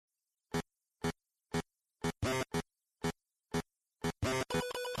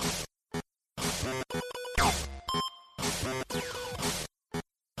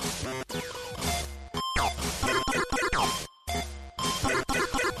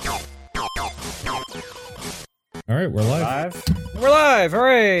All right, we're live. We're live!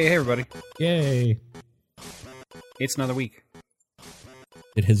 Hooray! Hey, everybody. Yay. It's another week.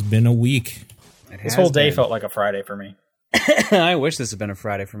 It has been a week. This whole day felt like a Friday for me. I wish this had been a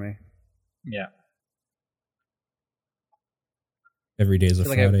Friday for me. Yeah. Every day is a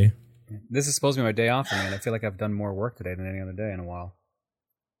Friday. This is supposed to be my day off for me, and I feel like I've done more work today than any other day in a while.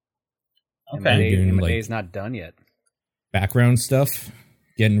 Okay. And my day's not done yet. Background stuff?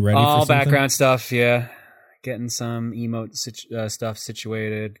 Getting ready for something? All background stuff, yeah. Getting some emote stuff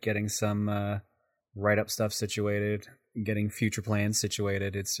situated, getting some write-up stuff situated, getting future plans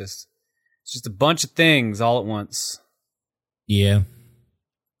situated. It's just a bunch of things all at once. Yeah.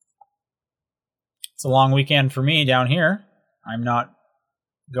 It's a long weekend for me down here. I'm not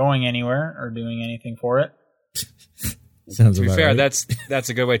going anywhere or doing anything for it. Sounds to be about fair, right. that's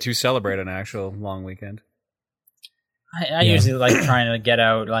a good way to celebrate an actual long weekend. I usually like trying to get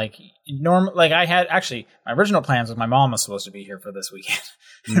out I had actually my original plans was my mom was supposed to be here for this weekend.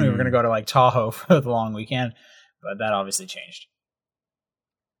 We were going to go to like Tahoe for the long weekend, but that obviously changed.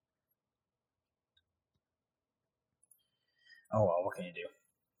 Oh well, what can you do?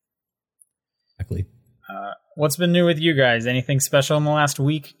 Exactly. What's been new with you guys? Anything special in the last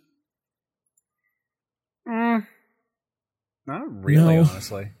week? Not really, No.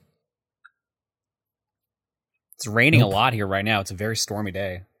 honestly. It's raining a lot here right now. It's a very stormy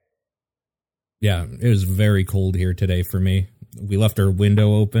day. Yeah, it was very cold here today for me. We left our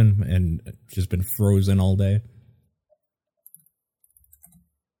window open and just been frozen all day.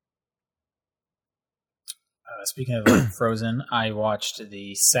 Speaking of Frozen, I watched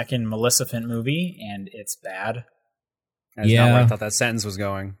the second Maleficent movie, and it's bad. That's not where I thought that sentence was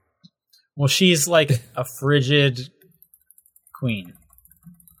going. Well, she's like a frigid queen.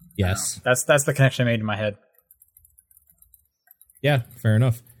 Yes. That's the connection I made in my head. Yeah, fair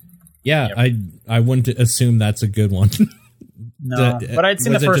enough. Yeah, Yep. I wouldn't assume that's a good one. No, but I'd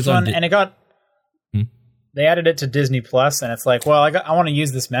seen the first one, and it got... They added it to Disney Plus, and it's like, well, I want to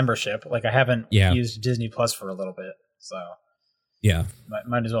use this membership. Like, I haven't used Disney Plus for a little bit, so Yeah.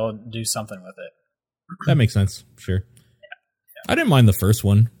 might as well do something with it. That makes sense. Sure. Yeah. I didn't mind the first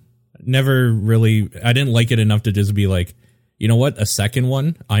one. Never really... I didn't like it enough to just be like, you know what? A second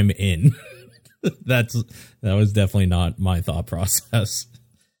one? I'm in. That was definitely not my thought process.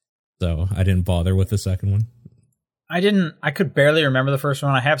 So I didn't bother with the second one. I could barely remember the first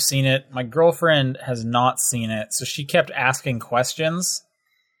one. I have seen it. My girlfriend has not seen it, so she kept asking questions.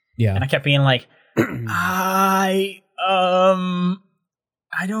 Yeah. And I kept being like, I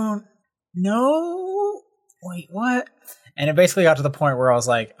don't know. Wait, what? And it basically got to the point where I was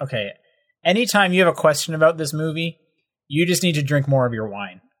like, okay, anytime you have a question about this movie, you just need to drink more of your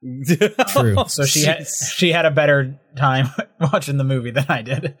wine. True. So she had a better time watching the movie than I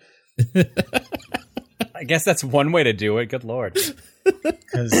did. I guess that's one way to do it. Good Lord.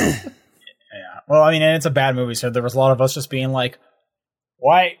 Yeah. Well, I mean, and it's a bad movie, so there was a lot of us just being like,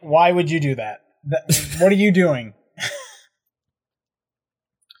 why would you do that? What are you doing?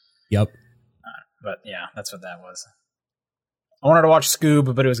 Yep. But yeah, that's what that was. I wanted to watch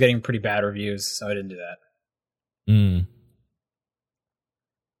Scoob, but it was getting pretty bad reviews, so I didn't do that.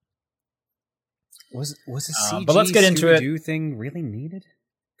 Was a CG but let's get into Scooby-Doo thing really needed?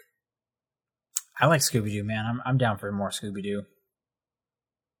 I like Scooby-Doo, man. I'm down for more Scooby-Doo.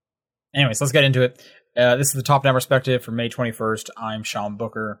 Anyways, let's get into it. This is the Top Down Perspective for May 21st. I'm Sean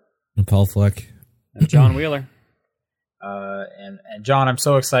Booker. And Paul Fleck. And John Wheeler. And John, I'm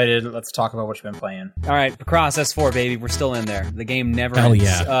so excited. Let's talk about what you've been playing. All right, Picross S4, baby. We're still in there. The game never Hell ends.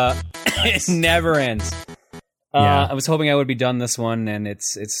 yeah. It never ends. Yeah. I was hoping I would be done this one, and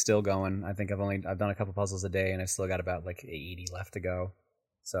it's still going. I think I've done a couple puzzles a day, and I've still got about like 80 left to go.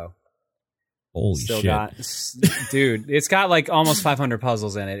 So Holy still shit. dude, it's got like almost 500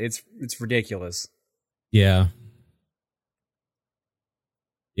 puzzles in it. It's ridiculous. Yeah.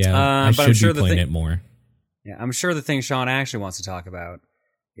 Yeah, I but I'm should sure be playing it more. Yeah, I'm sure the thing Sean actually wants to talk about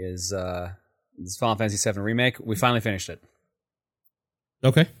is this Final Fantasy VII Remake. We finally finished it.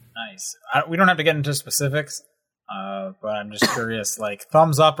 Okay. Nice. We don't have to get into specifics, but I'm just curious, like,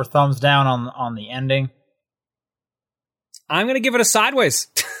 thumbs up or thumbs down on the ending? I'm going to give it a sideways.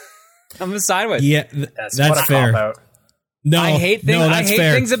 I'm a sideways. Yeah, That's fair. Cop-out. No, I hate things. I hate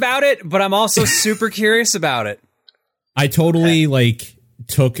fair. things about it, but I'm also super curious about it. I totally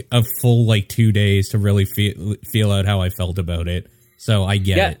took a full 2 days to really feel out how I felt about it. So I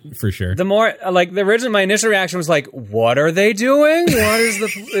get it for sure. The more my initial reaction was like, "What are they doing? What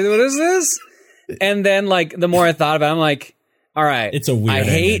is this?" And then the more I thought about it, I'm like, "All right, it's a weird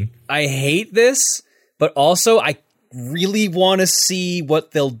ending. I hate this, but also I really want to see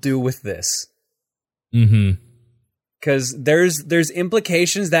what they'll do with this." Mm-hmm. because there's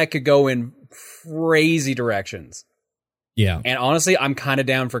implications that could go in crazy directions. Yeah. And honestly, I'm kind of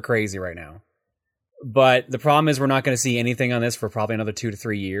down for crazy right now. But the problem is we're not going to see anything on this for probably another 2 to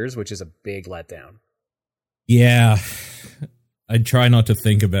 3 years, which is a big letdown. Yeah. I'd try not to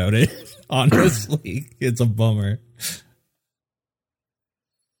think about it. Honestly, it's a bummer.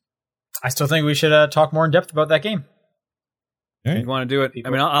 I still think we should talk more in depth about that game. All right. You want to do it? I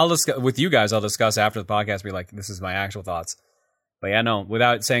mean, I'll discuss with you guys. I'll discuss after the podcast. Be like, this is my actual thoughts. But yeah, no,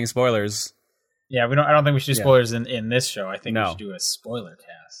 without saying spoilers. Yeah, I don't think we should do spoilers in this show. I think we should do a spoiler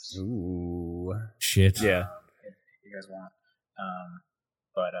cast. Ooh, shit. Yeah, if you guys want.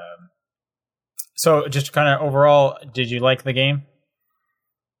 So just kind of overall, did you like the game?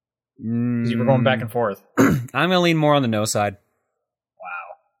 You were going back and forth. I'm gonna lean more on the no side.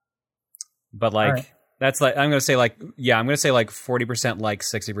 Wow. But like that's like I'm gonna say like 40% like,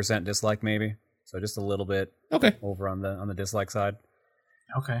 60% dislike maybe. So just a little bit over on the dislike side.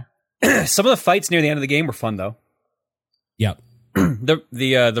 Okay. Some of the fights near the end of the game were fun though. Yep.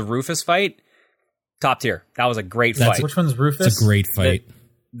 The Rufus fight, top tier. That was a great fight. Which one's Rufus? It's a great fight.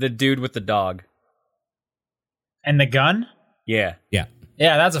 The dude with the dog. And the gun? Yeah. Yeah.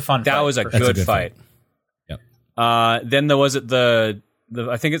 Yeah, that's a fun fight. That was a good fight. Yep. Then there was the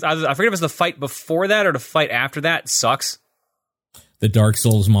I think it's I forget if it was the fight before that or the fight after that. Sucks. The Dark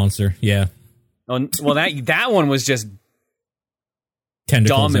Souls monster. Yeah. Oh, well, that one was just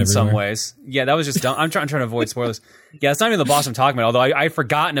Tentacles dumb in everywhere. some ways. Yeah, that was just dumb. I'm trying to avoid spoilers. Yeah, it's not even the boss I'm talking about. Although I've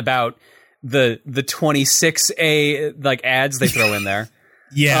forgotten about the 26A like ads they throw in there.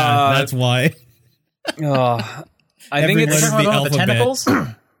 Yeah, that's why. I think it's the tentacles.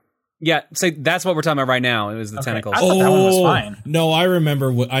 Yeah, so that's what we're talking about right now. It was the tentacles. I thought that one was fine. No, I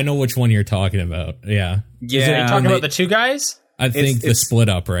remember. I know which one you're talking about. Yeah. Yeah. Are you talking about the two guys? I think the split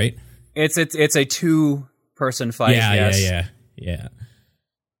up, right? It's a 2-person fight. Yeah.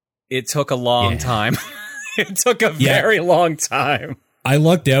 It took a long time. It took a very long time. I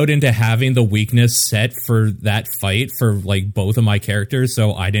lucked out into having the weakness set for that fight for like both of my characters,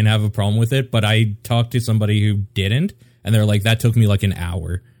 so I didn't have a problem with it. But I talked to somebody who didn't, and they're like, that took me like an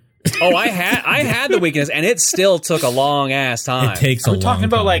hour. Oh, I had the weakness, and it still took a long ass time. It takes a long time. Are we talking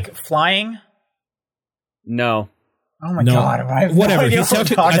about like flying? No. Oh my god! Whatever.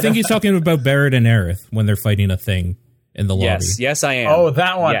 I think he's talking about Barrett and Aerith when they're fighting a thing in the lobby. Yes, I am. Oh,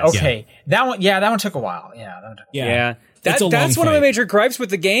 that one. Yes. Okay, that one. Yeah, that one took a while. Yeah, that one took a while. Yeah. That's one of my major gripes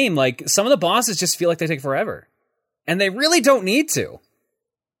with the game. Like, some of the bosses just feel like they take forever. And they really don't need to.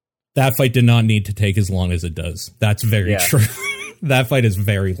 That fight did not need to take as long as it does. That's very true. That fight is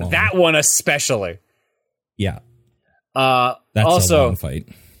very long. That one especially. Yeah. That's also a long fight.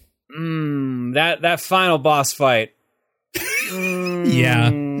 That final boss fight.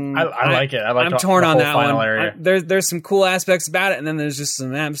 Yeah. I like it. I'm torn on that one. There's some cool aspects about it, and then there's just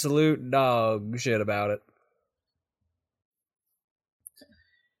some absolute dog shit about it.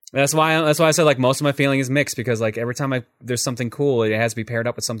 That's why I said like most of my feeling is mixed, because like every time there's something cool, it has to be paired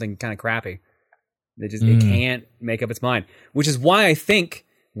up with something kind of crappy. It can't make up its mind, which is why I think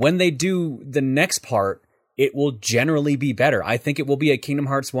when they do the next part, it will generally be better. I think it will be a Kingdom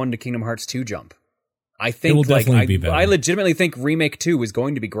Hearts 1 to Kingdom Hearts 2 jump. I think it will definitely be better. I legitimately think Remake 2 is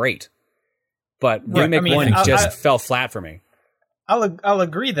going to be great, but Remake 1 just fell flat for me. I'll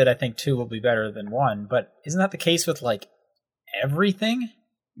agree that I think 2 will be better than 1, but isn't that the case with like everything?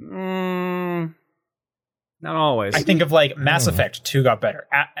 Not always. I think of like Mass Effect, 2 got better.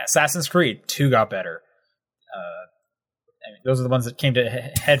 Assassin's Creed, 2 got better. I mean, those are the ones that came to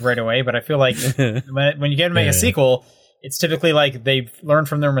head right away, but I feel like when you get to make a sequel, it's typically like they've learned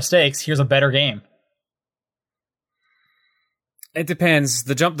from their mistakes. Here's a better game. It depends.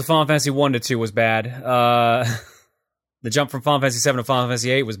 The jump to Final Fantasy 1 to 2 was bad. The jump from Final Fantasy 7 to Final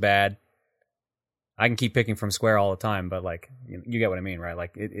Fantasy 8 was bad. I can keep picking from Square all the time, but like you get what I mean, right?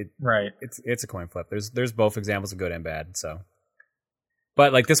 Like right. It's a coin flip. There's both examples of good and bad. So,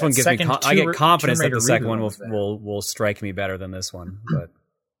 but like this one gives me I get confidence that the second one will strike me better than this one. But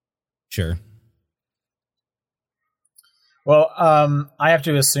sure. Well, I have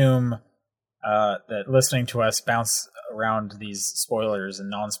to assume that listening to us bounce around these spoilers and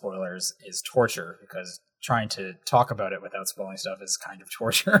non-spoilers is torture, because trying to talk about it without spoiling stuff is kind of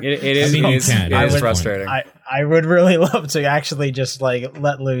torture. It is. It is frustrating. I would really love to actually just like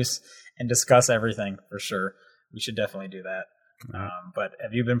let loose and discuss everything for sure. We should definitely do that. But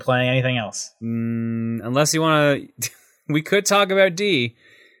have you been playing anything else? Unless you want to, we could talk about D.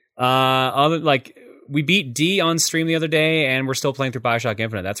 We beat D on stream the other day, and we're still playing through BioShock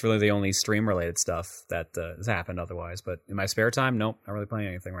Infinite. That's really the only stream-related stuff that has happened otherwise. But in my spare time, nope, not really playing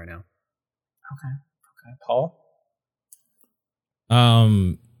anything right now. Okay. Paul?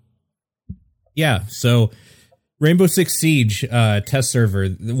 Yeah, so Rainbow Six Siege test server.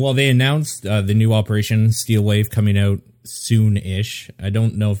 Well, they announced the new Operation Steel Wave coming out soon-ish. I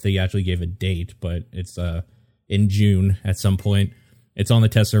don't know if they actually gave a date, but it's in June at some point. It's on the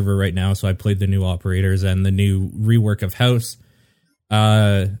test server right now, so I played the new operators and the new rework of House.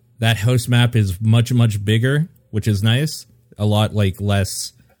 That House map is much, much bigger, which is nice. A lot like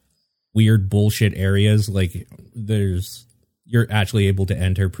less weird bullshit areas. Like you're actually able to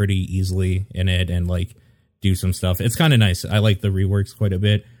enter pretty easily in it and like do some stuff. It's kind of nice. I like the reworks quite a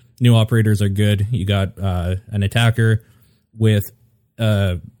bit. New operators are good. You got an attacker with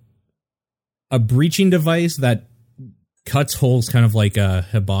a breaching device that cuts holes kind of like a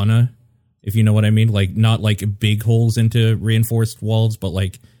Hibana, if you know what I mean. Like not like big holes into reinforced walls, but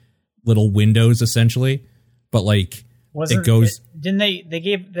like little windows essentially. But like it goes. Didn't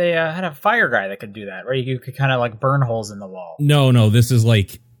they had a fire guy that could do that, right? You could kind of like burn holes in the wall. No, this is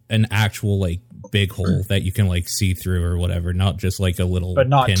like an actual like big hole that you can like see through or whatever, not just like a little, but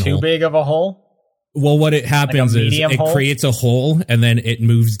not too big of a hole. Well, what it happens is it creates a hole and then it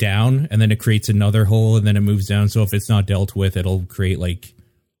moves down and then it creates another hole and then it moves down. So if it's not dealt with, it'll create like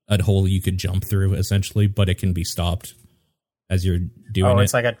a hole you could jump through essentially, but it can be stopped as you're doing it.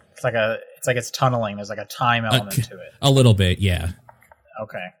 It's like it's tunneling. There's like a time element to it. A little bit, yeah.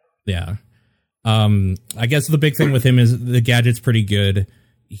 Okay. Yeah. I guess the big thing with him is the gadget's pretty good.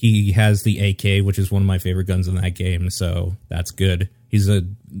 He has the AK, which is one of my favorite guns in that game, so that's good. He's a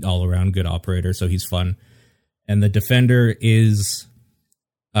all-around good operator, so he's fun. And the Defender is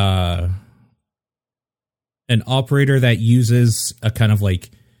an operator that uses a kind of like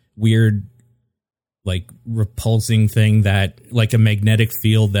weird like repulsing thing that like a magnetic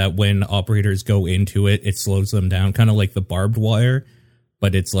field that when operators go into it, it slows them down, kind of like the barbed wire,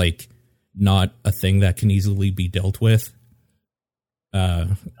 but it's like not a thing that can easily be dealt with.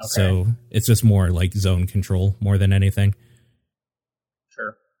 So it's just more like zone control more than anything.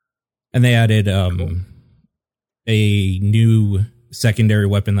 Sure. And they added a new secondary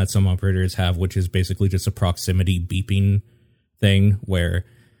weapon that some operators have, which is basically just a proximity beeping thing where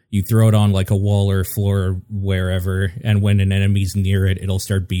you throw it on like a wall or floor or wherever, and when an enemy's near it, it'll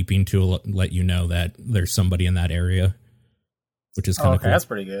start beeping to let you know that there's somebody in that area, which is kind of cool. That's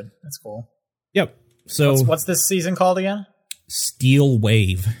pretty good. That's cool. Yep. So what's this season called again? Steel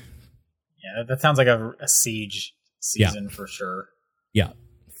Wave. Yeah, that sounds like a siege season for sure. Yeah,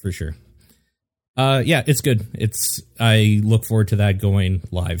 for sure. Yeah, it's good. I look forward to that going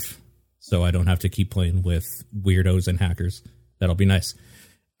live, so I don't have to keep playing with weirdos and hackers. That'll be nice.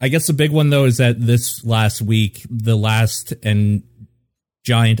 I guess the big one, though, is that this last week, the last and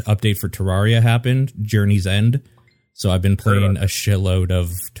giant update for Terraria happened, Journey's End. So I've been playing a shitload of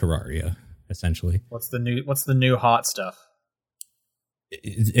Terraria, essentially. What's the new hot stuff?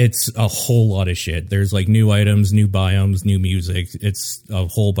 It's a whole lot of shit. There's like new items, new biomes, new music. It's a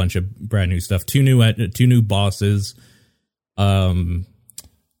whole bunch of brand new stuff. Two new bosses.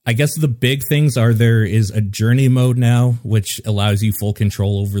 I guess the big things are there is a journey mode now, which allows you full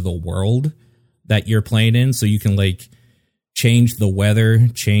control over the world that you're playing in. So you can like change the weather,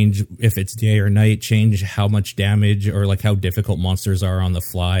 change if it's day or night, change how much damage or like how difficult monsters are on the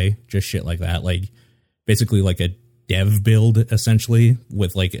fly, just shit like that. Like basically like a dev build essentially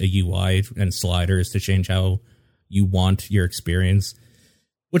with like a UI and sliders to change how you want your experience,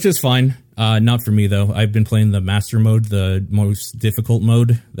 which is fine. Not for me though. I've been playing the master mode, the most difficult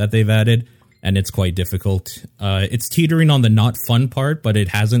mode that they've added, and it's quite difficult. It's teetering on the not fun part, but it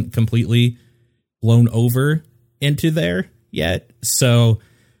hasn't completely blown over into there yet. So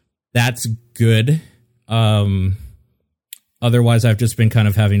that's good. Otherwise, I've just been kind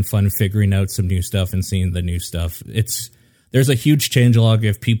of having fun figuring out some new stuff and seeing the new stuff. There's a huge changelog.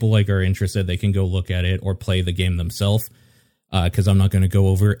 If people like are interested, they can go look at it or play the game themselves. Because I'm not going to go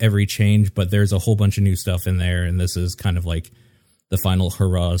over every change, but there's a whole bunch of new stuff in there, and this is kind of like the final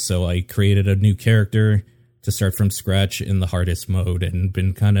hurrah. So I created a new character to start from scratch in the hardest mode, and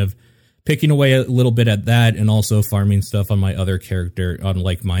been kind of picking away a little bit at that, and also farming stuff on my other character, on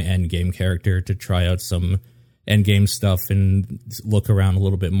like my end game character, to try out some end game stuff and look around a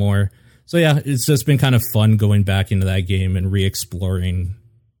little bit more. So yeah, it's just been kind of fun going back into that game and re-exploring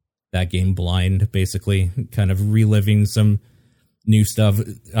that game blind, basically, kind of reliving some new stuff,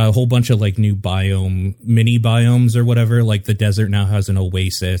 a whole bunch of like new mini biomes or whatever. Like the desert now has an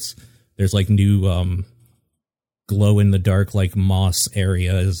oasis. There's like new glow in the dark like moss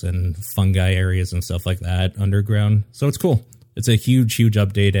areas and fungi areas and stuff like that underground. So it's cool. It's a huge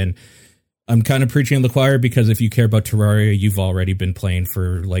update, and I'm kind of preaching to the choir because if you care about Terraria, you've already been playing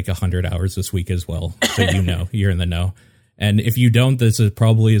for like 100 hours this week as well. So you're in the know. And if you don't,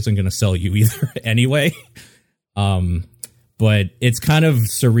 probably isn't going to sell you either anyway. But it's kind of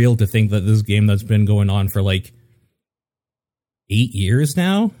surreal to think that this game that's been going on for like 8 years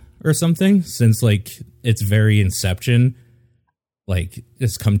now or something, since like its very inception, like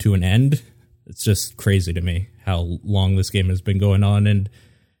it's come to an end. It's just crazy to me how long this game has been going on and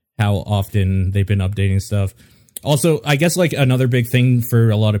how often they've been updating stuff. Also, I guess like another big thing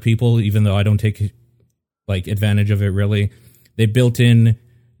for a lot of people, even though I don't take like advantage of it really, they built in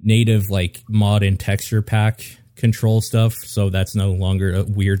native like mod and texture pack control stuff, so that's no longer a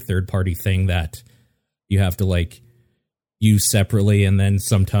weird third-party thing that you have to like use separately, and then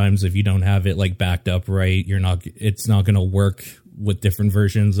sometimes if you don't have it like backed up right, it's not going to work with different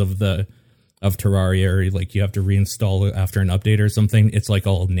versions of Terraria, or like you have to reinstall it after an update or something. It's like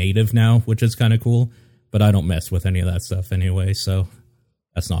all native now, which is kind of cool, but I don't mess with any of that stuff anyway, so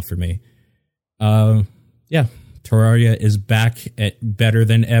that's not for me. Yeah, Terraria is back at better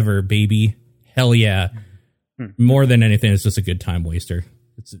than ever, baby. Hell yeah. More than anything, it's just a good time waster.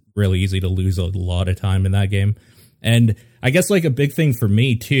 It's really easy to lose a lot of time in that game. And I guess like a big thing for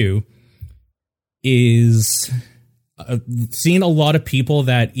me too is seeing a lot of people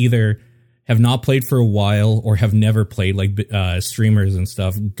that either have not played for a while or have never played, like streamers and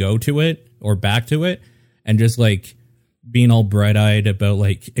stuff, go to it or back to it and just like being all bright-eyed about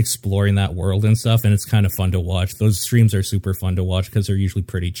like exploring that world and stuff. And it's kind of fun to watch. Those streams are super fun to watch because they're usually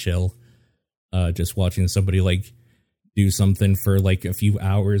pretty chill. Just watching somebody like do something for like a few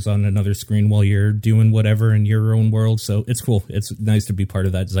hours on another screen while you're doing whatever in your own world. So it's cool. It's nice to be part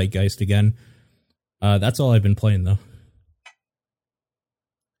of that zeitgeist again. That's all I've been playing though.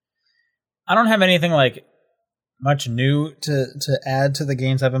 I don't have anything like much new to add to the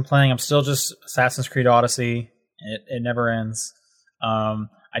games I've been playing. I'm still just Assassin's Creed Odyssey. It never ends.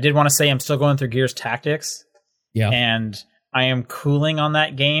 I did want to say I'm still going through Gears Tactics. Yeah. And I am cooling on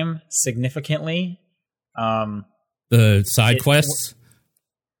that game significantly. The side quests?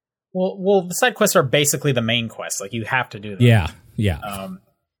 Well, the side quests are basically the main quests. Like you have to do them. Yeah.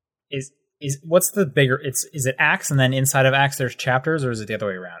 Is what's the bigger? Is it acts and then inside of acts there's chapters, or is it the other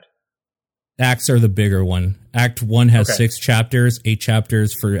way around? Acts are the bigger one. Act 1 has 6 chapters, 8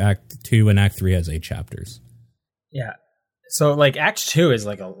 chapters for Act 2, and Act 3 has 8 chapters. Yeah. So like Act 2 is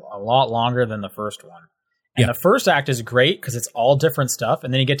like a lot longer than the first one. And the first act is great because it's all different stuff.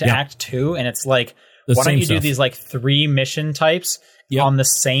 And then you get to Act 2 and it's like, why don't you do these like 3 mission types on the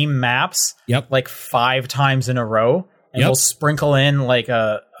same maps like 5 times in a row? And we'll sprinkle in like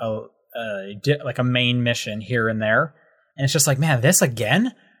a main mission here and there. And it's just like, man, this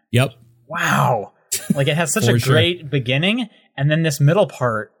again? Yep. Wow. Like it has such a great beginning. And then this middle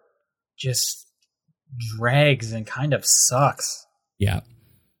part just drags and kind of sucks. Yeah.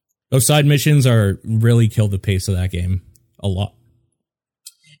 Those side missions really kill the pace of that game a lot.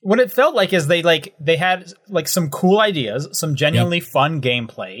 What it felt like is they had like some cool ideas, some genuinely fun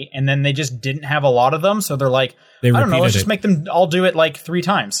gameplay, and then they just didn't have a lot of them. So they're like, I don't know, let's just make them all do it like 3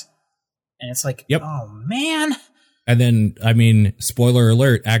 times. And it's like, oh man. And then, I mean, spoiler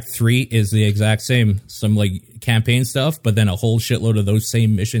alert, Act 3 is the exact same. Some like campaign stuff, but then a whole shitload of those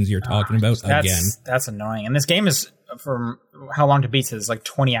same missions you're talking about again. That's annoying. And this game is, from how long to beat is like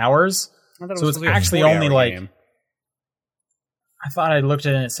 20 hours. So it's actually only like game. I thought I looked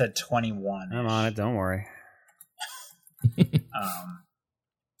at it and it said 21. I'm on it, don't worry.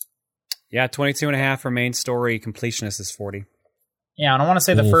 Yeah, 22 and a half for main story. Completionist is 40. Yeah, and I want to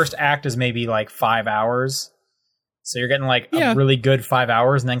say the first act is maybe like 5 hours. So you're getting like a really good 5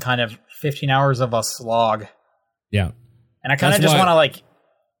 hours and then kind of 15 hours of a slog. Yeah. And I kind of just want to like,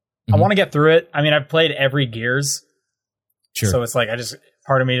 I want to get through it. I mean, I've played every Gears. Sure. So it's like,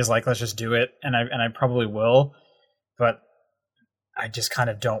 part of me is like, let's just do it. And I probably will, but I just kind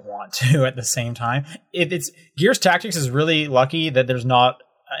of don't want to at the same time. It's Gears Tactics is really lucky that there's not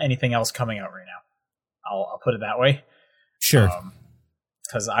anything else coming out right now. I'll put it that way. Sure.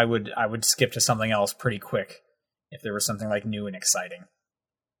 Because I would skip to something else pretty quick if there was something like new and exciting.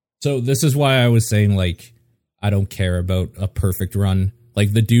 So this is why I was saying like I don't care about a perfect run.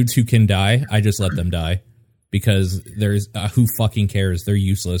 Like the dudes who can die, I just let them die because there's who fucking cares? They're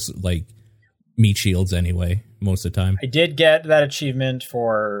useless. Like meat shields anyway. Most of the time. I did get that achievement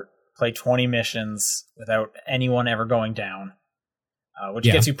for play 20 missions without anyone ever going down, which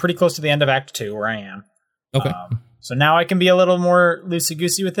gets you pretty close to the end of Act 2 where I am. Okay. So now I can be a little more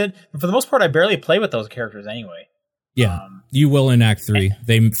loosey-goosey with it. But for the most part, I barely play with those characters anyway. Yeah, you will in Act 3.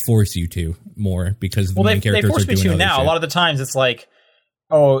 They force you to more because the main characters they force are doing me to other now. shit. A lot of the times it's like,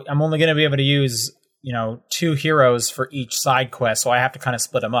 oh, I'm only going to be able to use 2 heroes for each side quest, so I have to kind of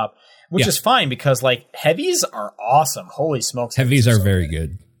split them up. which is fine because like heavies are awesome. Holy smokes. Heavies are very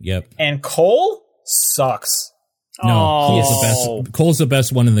good. Yep. And Cole sucks. No, Cole's the best. Cole's the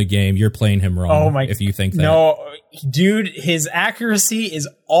best one in the game. You're playing him wrong. Oh my! If you think that. No, dude, his accuracy is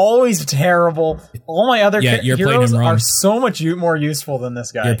always terrible. All my other heroes are so much more useful than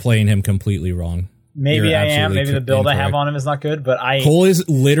this guy. You're playing him completely wrong. Maybe I am. Maybe the build I have on him is not good, but Cole is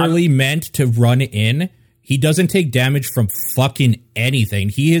literally meant to run in. He doesn't take damage from fucking anything.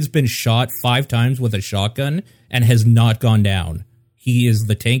 He has been shot 5 times with a shotgun and has not gone down. He is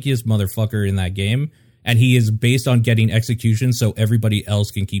the tankiest motherfucker in that game. And he is based on getting execution so everybody else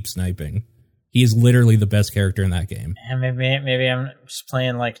can keep sniping. He is literally the best character in that game. And maybe I'm just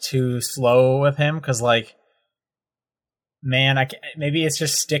playing like too slow with him because like, man, maybe it's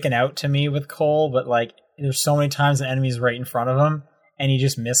just sticking out to me with Cole, but like there's so many times the enemy's right in front of him and he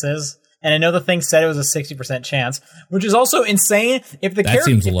just misses. And I know the thing said it was a 60% chance, which is also insane. If the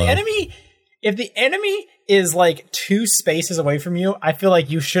if the enemy is like 2 spaces away from you, I feel like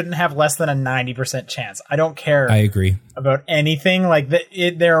you shouldn't have less than a 90% chance. I don't care. I agree about anything like that.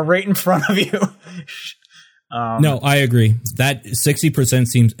 They're right in front of you. No, I agree. That 60%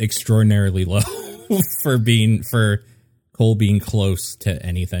 seems extraordinarily low for Cole being close to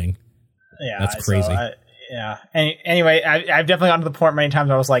anything. Yeah, that's crazy. Anyway, I've definitely gotten to the point many times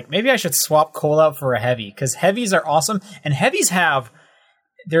where I was like, maybe I should swap Cole out for a heavy because heavies are awesome, and heavies have.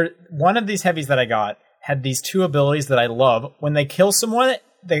 One of these heavies that I got had these 2 abilities that I love. When they kill someone,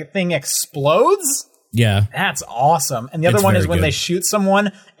 the thing explodes. Yeah. That's awesome. And the other one is when they shoot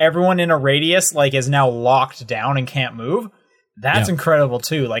someone, everyone in a radius like is now locked down and can't move. That's incredible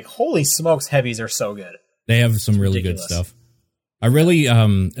too. Like, holy smokes, heavies are so good. They have some really good stuff. I really,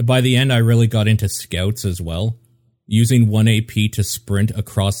 by the end, I really got into scouts as well. Using 1 AP to sprint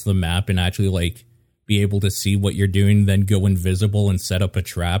across the map and actually like be able to see what you're doing, then go invisible and set up a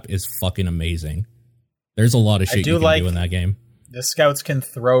trap is fucking amazing. There's a lot of shit you can do in that game. The scouts can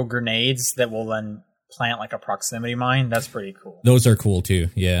throw grenades that will then plant like a proximity mine. That's pretty cool. Those are cool too,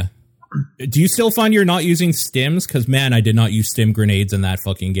 yeah. Do you still find you're not using stims? Because, man, I did not use stim grenades in that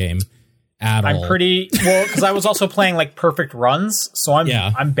fucking game at all. I'm pretty... Well, because I was also playing like perfect runs, so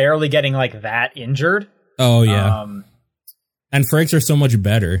I'm barely getting like that injured. Oh, yeah. And frags are so much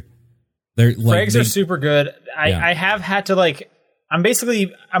better. Frags are super good. I have had to like, I'm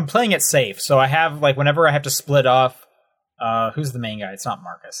playing it safe. So I have like, whenever I have to split off, who's the main guy? It's not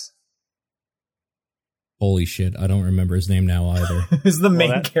Marcus. Holy shit. I don't remember his name now either. Who's the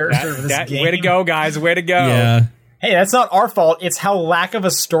main character of this game? Way to go, guys. Way to go. Yeah. Hey, that's not our fault. It's how lack of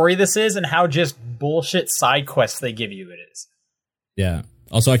a story this is and how just bullshit side quests they give you it is. Yeah.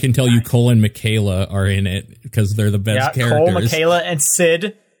 Also, I can tell you Cole and Michaela are in it because they're the best characters. Cole, Michaela, and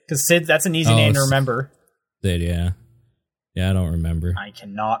Sid. Because Sid, that's an easy name to remember. Sid, yeah. Yeah, I don't remember. I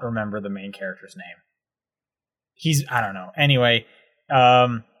cannot remember the main character's name. I don't know. Anyway,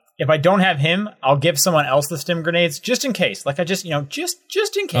 if I don't have him, I'll give someone else the stim grenades just in case. Like just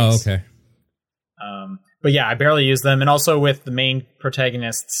in case. Oh, okay. But yeah, I barely use them. And also with the main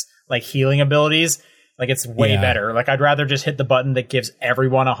protagonist's like healing abilities, like it's way better. Like I'd rather just hit the button that gives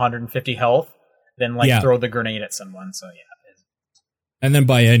everyone 150 health than like throw the grenade at someone. So yeah. And then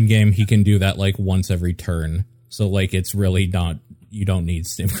by endgame, he can do that like once every turn. So like it's really not, you don't need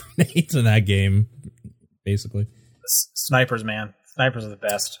stim grenades in that game, basically. Snipers, man. Snipers are the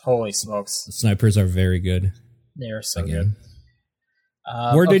best. Holy smokes. Snipers are very good. They're so good.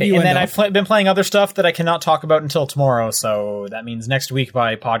 Where did you end then up? I've been playing other stuff that I cannot talk about until tomorrow, so that means next week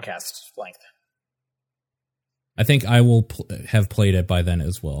by podcast length. I think I will have played it by then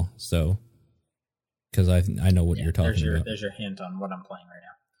as well, so... Because I know what you're talking about. There's your hint on what I'm playing right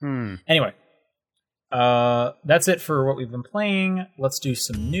now. Anyway, that's it for what we've been playing. Let's do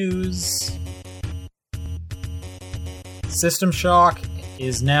some news. System Shock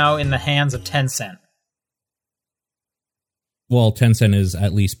is now in the hands of Tencent. Well, Tencent is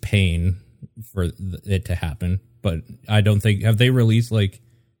at least paying for it to happen, but I don't think... Have they released like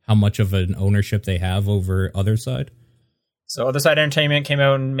how much of an ownership they have over Other Side? So Other Side Entertainment came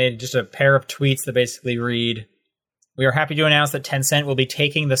out and made just a pair of tweets that basically read, "We are happy to announce that Tencent will be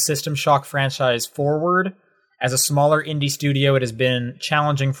taking the System Shock franchise forward. As a smaller indie studio, it has been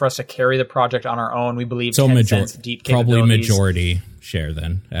challenging for us to carry the project on our own. We believe Tencent's deep capabilities, probably majority share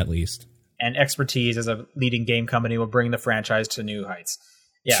then, at least, and expertise as a leading game company will bring the franchise to new heights."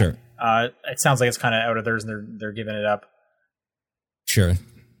 Yeah, sure. It sounds like it's kind of out of theirs and they're giving it up. Sure.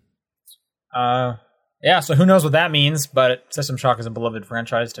 Yeah, so who knows what that means, but System Shock is a beloved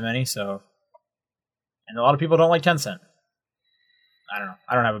franchise to many, so... And a lot of people don't like Tencent. I don't know.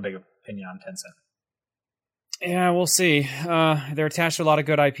 I don't have a big opinion on Tencent. Yeah, we'll see. They're attached to a lot of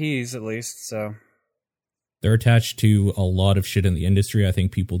good IPs, at least. So they're attached to a lot of shit in the industry. I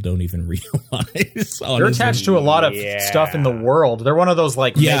think people don't even realize. They're attached to a lot of stuff in the world. They're one of those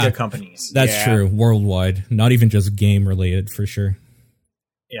like mega companies. That's true. Worldwide, not even just game related, for sure.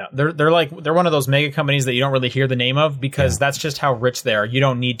 Yeah, they're one of those mega companies that you don't really hear the name of because that's just how rich they are. You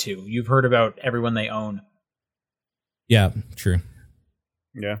don't need to. You've heard about everyone they own. Yeah, true.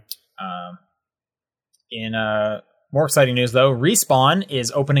 Yeah. In more exciting news, though, Respawn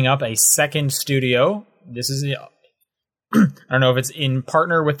is opening up a second studio. This is, I don't know if it's in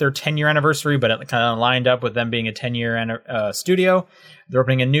partner with their 10-year anniversary, but it kind of lined up with them being a 10-year studio. They're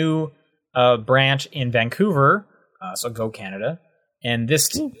opening a new branch in Vancouver, so go Canada. And this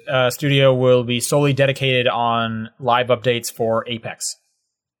studio will be solely dedicated on live updates for Apex.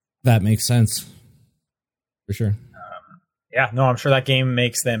 That makes sense. For sure. I'm sure that game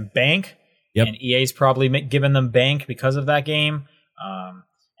makes them bank. Yep. And EA's probably given them bank because of that game.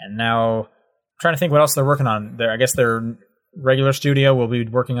 And now, I'm trying to think what else they're working on. I guess their regular studio will be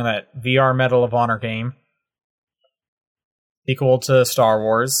working on that VR Medal of Honor game. Sequel to Star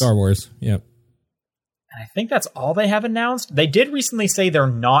Wars. Star Wars, yep. And I think that's all they have announced. They did recently say they're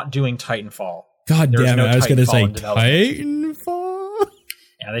not doing Titanfall. God damn it, I was going to say Titanfall.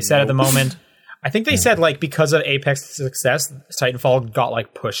 Yeah, they said at the moment. I think they said, like, because of Apex's success, Titanfall got,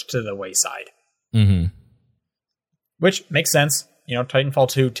 like, pushed to the wayside. Mm-hmm. Which makes sense. You know, Titanfall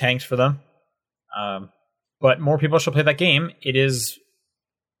 2 tanked for them. But more people should play that game. It is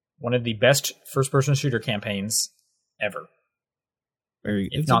one of the best first-person shooter campaigns ever.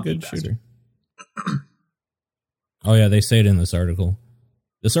 It's a good shooter. Oh, yeah, they say it in this article.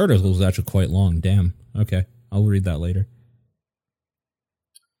 This article is actually quite long. Damn. Okay, I'll read that later.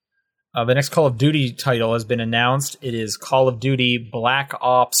 The next Call of Duty title has been announced. It is Call of Duty Black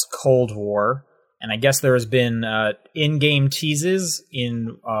Ops Cold War. And I guess there has been in-game teases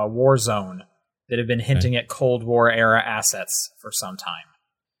in Warzone that have been hinting at Cold War era assets for some time.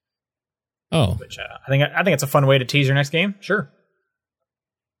 Oh. Which I think it's a fun way to tease your next game. Sure.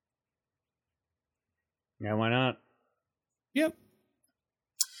 Yeah, why not? Yep.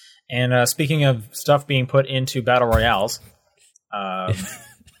 And speaking of stuff being put into Battle Royales,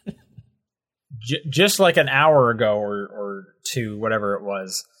 just like an hour ago or two, whatever it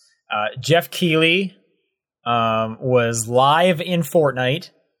was, Jeff Keighley was live in Fortnite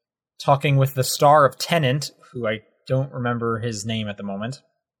talking with the star of Tenet, who I don't remember his name at the moment.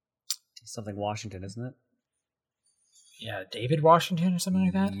 Something Washington, isn't it? Yeah, David Washington or something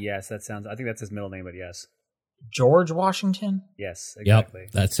like that? Yes, that sounds... I think that's his middle name, but yes. George Washington? Yes, exactly.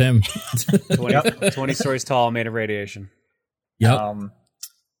 Yep, that's him. 20 stories tall, made of radiation. Yep.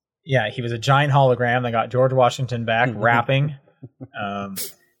 Yeah, he was a giant hologram that got George Washington back rapping.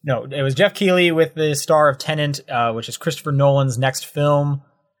 No, it was Jeff Keighley with the star of Tenet, which is Christopher Nolan's next film,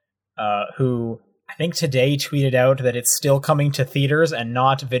 who I think today tweeted out that it's still coming to theaters and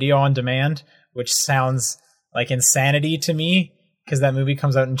not video on demand, which sounds like insanity to me because that movie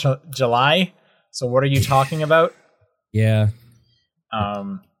comes out in July. So what are you talking about? Yeah.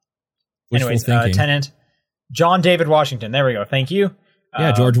 Anyways, Tenet, John David Washington. There we go. Thank you.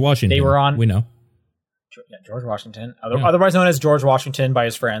 Yeah, George Washington. They were on. We know. Yeah, George Washington, otherwise known as George Washington by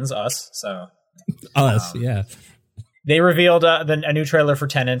his friends, us. So us, yeah. They revealed a new trailer for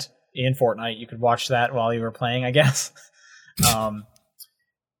Tenet in Fortnite. You could watch that while you were playing, I guess.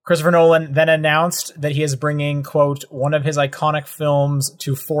 Christopher Nolan then announced that he is bringing, quote, one of his iconic films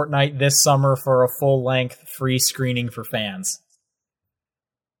to Fortnite this summer for a full-length free screening for fans.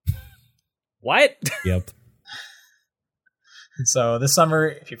 What? Yep. So this summer,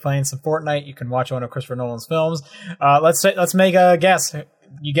 if you're playing some Fortnite, you can watch one of Christopher Nolan's films. Let's make a guess.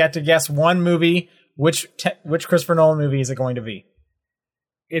 You get to guess one movie. Which Christopher Nolan movie is it going to be?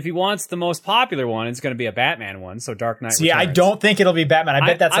 If he wants the most popular one, it's going to be a Batman one. So Dark Knight. See, Returns. I don't think it'll be Batman. I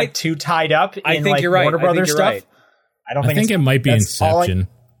bet that's like too tied up in I think like you're right. Warner Brothers stuff. Right. I think it might be Inception.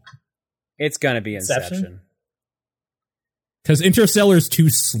 It's going to be Inception. Because Interstellar's too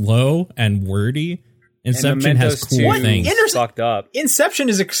slow and wordy. Inception has cool things. Fucked up. Inception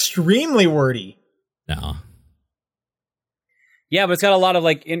is extremely wordy. No. Yeah, but it's got a lot of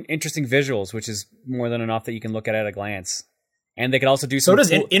like interesting visuals, which is more than enough that you can look at a glance. And they could also do some... So does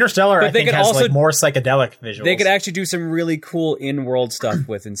Interstellar, I think, has also, like more psychedelic visuals. They could actually do some really cool in-world stuff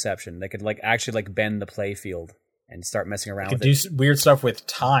with Inception. They could like actually like bend the play field and start messing around with it. They could do weird stuff with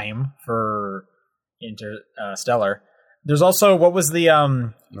time for Interstellar. There's also, what was the...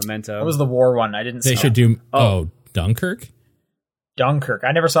 Memento. What was the war one? I didn't see. They should do... Dunkirk? Dunkirk.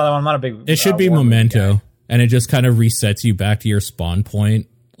 I never saw that one. I'm not a big... It should be Memento. And it just kind of resets you back to your spawn point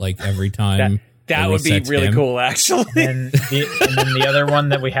like every time. That would be really cool, actually. And then the other one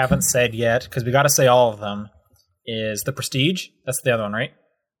that we haven't said yet, because we got to say all of them, is The Prestige. That's the other one, right?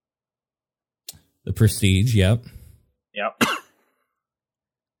 The Prestige, yep. Yep.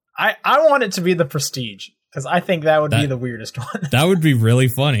 I want it to be The Prestige, because I think that would be the weirdest one. That would be really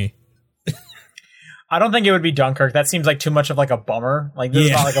funny. I don't think it would be Dunkirk. That seems like too much of like a bummer. Like, this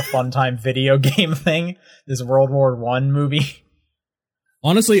is not like a fun time video game thing. This World War I movie.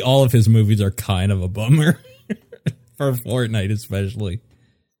 Honestly, all of his movies are kind of a bummer. For Fortnite, especially.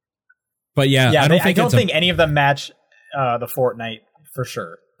 But yeah, I don't think any of them match the Fortnite for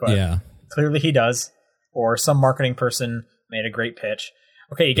sure. But clearly he does. Or some marketing person made a great pitch.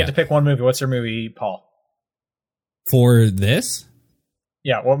 Okay, you get to pick one movie. What's your movie, Paul? For this?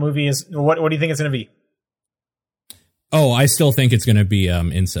 Yeah, what movie is... What do you think it's going to be? Oh, I still think it's going to be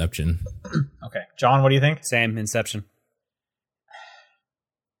Inception. Okay. John, what do you think? Same, Inception.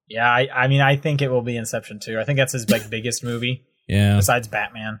 Yeah, I mean, I think it will be Inception too. I think that's his biggest movie. Yeah. Besides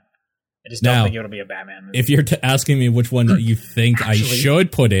Batman. I just don't think it'll be a Batman movie. If you're asking me which one you think I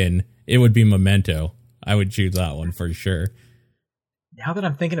should put in, it would be Memento. I would choose that one for sure. Now that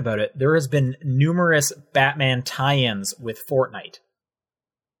I'm thinking about it, there has been numerous Batman tie-ins with Fortnite.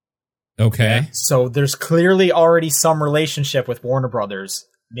 Okay. Yeah? So there's clearly already some relationship with Warner Brothers.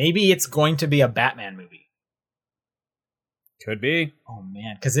 Maybe it's going to be a Batman movie. Could be. Oh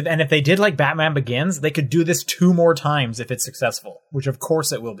man, if they did like Batman Begins, they could do this 2 more times if it's successful, which of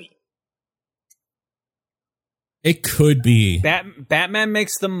course it will be. It could be. Batman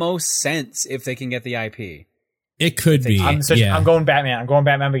makes the most sense if they can get the IP. It could be. I'm going Batman. I'm going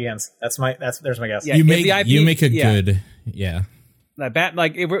Batman Begins. There's my guess. Yeah, you make a good. Yeah.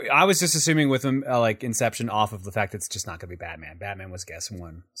 I was just assuming with him like Inception off of the fact that it's just not going to be Batman. Batman was guess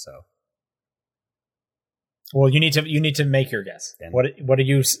 1, so. Well, you need to make your guess. Then, what do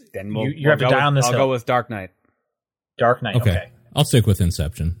you? Then you have to die on this hill. I'll go with Dark Knight. Dark Knight. Okay. I'll stick with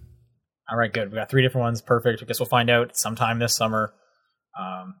Inception. All right, good. We got 3 different ones. Perfect. I guess we'll find out sometime this summer.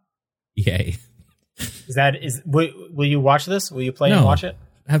 Yay. Will you watch this? Will you play and watch it?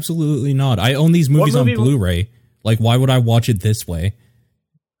 Absolutely not. I own these movies on Blu-ray. Like, why would I watch it this way?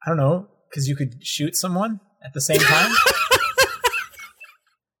 I don't know. Because you could shoot someone at the same time.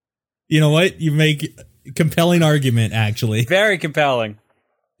 You know what? You make a compelling argument, actually. Very compelling.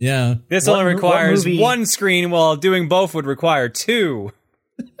 Yeah. This only requires 1 screen, while doing both would require 2.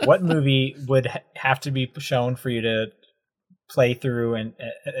 What movie would have to be shown for you to play through and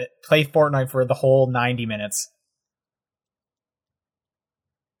play Fortnite for the whole 90 minutes?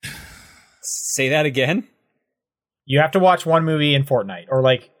 Say that again? You have to watch one movie in Fortnite. Or,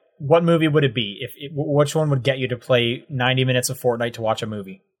 like, what movie would it be? Which one would get you to play 90 minutes of Fortnite to watch a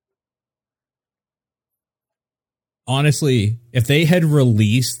movie? Honestly, if they had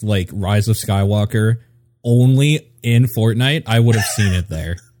released, like, Rise of Skywalker only in Fortnite, I would have seen it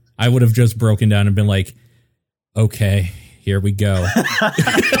there. I would have just broken down and been like, okay, here we go.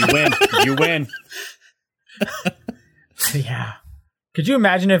 You win. Yeah. Could you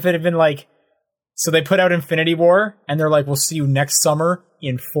imagine if it had been like, so they put out Infinity War, and they're like, we'll see you next summer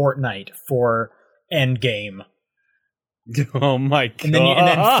in Fortnite for Endgame. Oh my god. And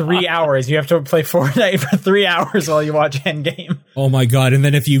then 3 hours, you have to play Fortnite for 3 hours while you watch Endgame. Oh my god, and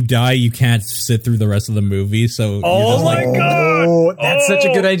then if you die, you can't sit through the rest of the movie, so you're just my god! Oh, that's such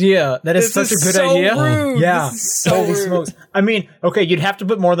a good idea. That is such a good idea. Rude. Yeah. This is so Holy rude. smokes. I mean, okay, you'd have to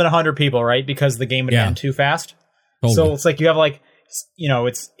put more than 100 people, right? Because the game would end too fast. Totally. So it's like you have like, you know,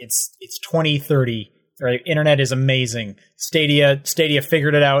 it's 2030, right? Internet is amazing. Stadia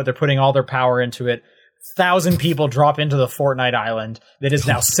figured it out. They're putting all their power into it. 1,000 people drop into the Fortnite island that is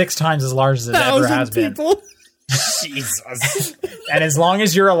now 6 times as large as it ever has been. Jesus. And as long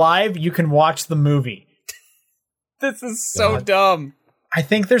as you're alive, you can watch the movie. This is so dumb. I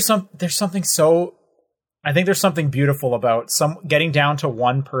think there's something beautiful about getting down to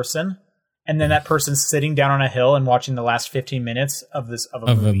one person, and then that person sitting down on a hill and watching the last 15 minutes of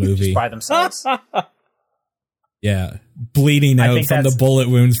a movie just by themselves. Yeah, bleeding out from the bullet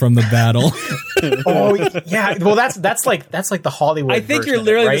wounds from the battle. Oh yeah, well that's like the Hollywood. I think you're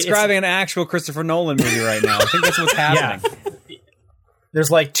literally describing an actual Christopher Nolan movie right now. I think that's what's happening. Yeah. There's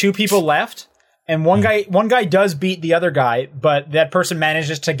like 2 people left, and one guy does beat the other guy, but that person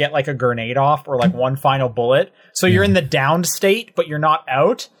manages to get like a grenade off or like one final bullet. So you're in the downed state, but you're not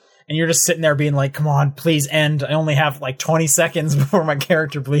out. And you're just sitting there being like, come on, please end. I only have like 20 seconds before my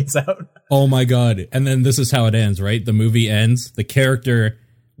character bleeds out. Oh my god. And then this is how it ends, right? The movie ends. The character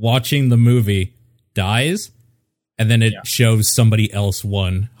watching the movie dies. And then it shows somebody else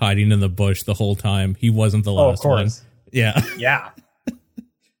won, hiding in the bush the whole time. He wasn't the last one. Of course. Yeah. Yeah.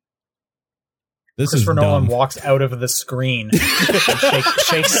 This Christopher is Nolan dumb. walks out of the screen and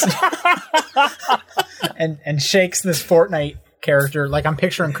shakes and shakes this Fortnite character. Like I'm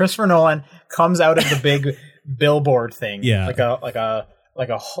picturing Christopher Nolan comes out of the big billboard thing. Yeah. like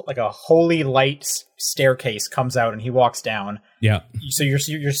a holy light staircase comes out and he walks down. Yeah. So you're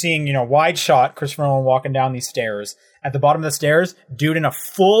seeing, you know, wide shot Christopher Nolan walking down these stairs. At the bottom of the stairs, dude in a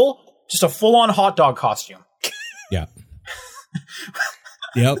full on hot dog costume. Yeah.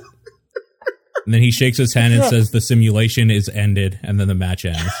 Yep. And then he shakes his hand and says the simulation is ended, and then the match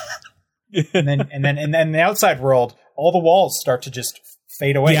ends. and then in the outside world, all the walls start to just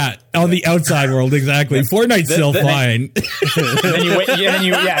fade away. Yeah, on the outside world, exactly. Fortnite's still fine.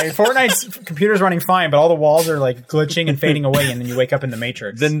 Fortnite's computer's running fine, but all the walls are like glitching and fading away, and then you wake up in the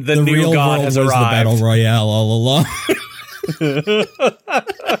Matrix. Then the The new real god world has was arrived. the battle royale all along.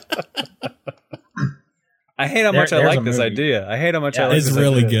 I hate how much I There's like a this movie. idea. I hate how much I like it's this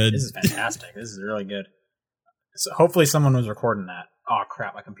really idea. good. This is fantastic. This is really good. So hopefully someone was recording that. Oh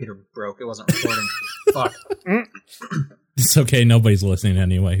crap, my computer broke. It wasn't recording. Fuck. It's okay. Nobody's listening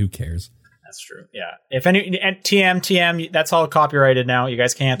anyway. Who cares? That's true. Yeah. If any TM, that's all copyrighted now. You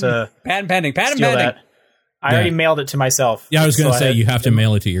guys can't Patent pending. Patent steal pending. that. I already mailed it to myself. Yeah, I was going to So say had you have to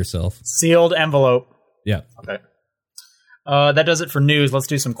mail it to yourself. sealed envelope. Yeah. Okay. That does it for news. Let's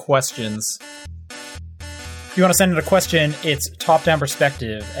do some questions. If you want to send in a question, it's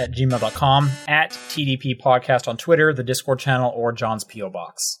topdownperspective@gmail.com, at TDP Podcast on Twitter, the Discord channel, or John's P.O.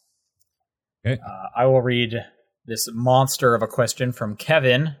 Box. Okay. I will read this monster of a question from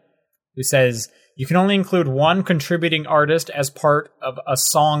Kevin, who says, you can only include one contributing artist as part of a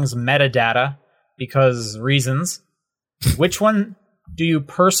song's metadata because reasons. Which one do you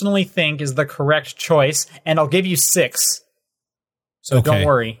personally think is the correct choice? And I'll give you 6. So Okay. don't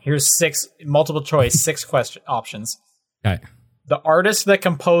worry. Here's 6 multiple choice, 6 question options. Okay. The artist that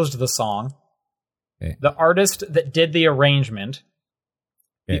composed the song, Okay. the artist that did the arrangement,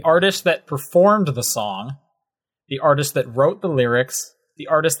 Okay. the artist that performed the song, the artist that wrote the lyrics, the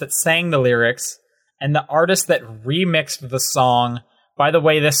artist that sang the lyrics, and the artist that remixed the song. By the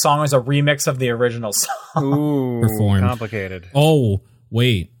way, this song is a remix of the original song. Ooh, Performed. complicated. Oh,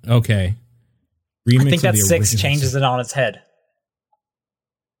 wait. Okay. Remix I think of that the 6 original changes song. it on its head.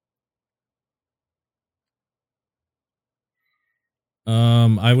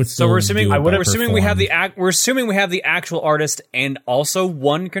 I would still So we're assuming do it by we're assuming we have performed. we're assuming we have the actual artist and also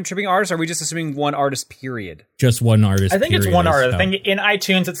one contributing artist. Or are we just assuming one artist? Period. just one artist. I think it's period, one is artist. I how- think in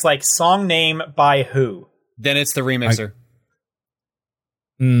iTunes it's like song name by who. Then it's the remixer.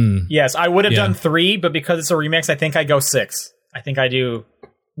 Yes, I would have Yeah. done 3, but because it's a remix, I think I go 6. I think I do,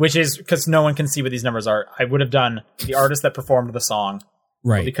 which is because no one can see what these numbers are. I would have done the artist that performed the song.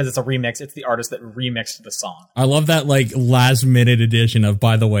 Right. Because it's a remix, it's the artist that remixed the song. I love that like last minute edition of,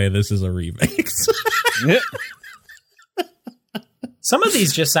 by the way, this is a remix. Some of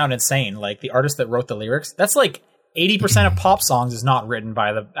these just sound insane. Like the artist that wrote the lyrics, that's like 80% of pop songs is not written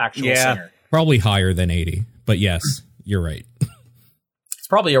by the actual Yeah. singer. Probably higher than 80, but yes, you're right. It's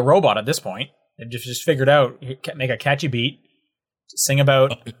probably a robot at this point. They've just figured out, make a catchy beat, sing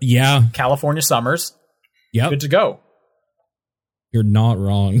about Yeah. California summers, Yep. good to go. You're not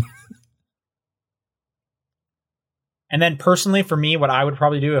wrong. And then personally, for me, what I would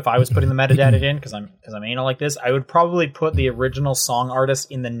probably do if I was putting the metadata in, because I'm anal like this, I would probably put the original song artist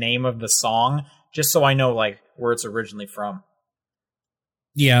in the name of the song, just so I know like where it's originally from.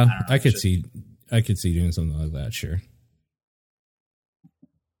 Yeah, I could just- see doing something like that, sure.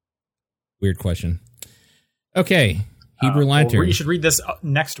 Weird question. Okay. Hebrew Lantern. Well, you should read this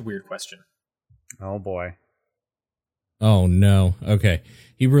next weird question. Oh boy. Oh no. Okay.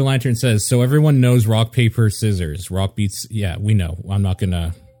 Hebrew Lantern says, so everyone knows rock, paper, scissors. Rock beats. Yeah, we know. I'm not going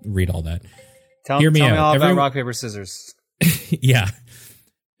to read all that. Hear me tell out. me all about Everyone- rock paper scissors. Yeah.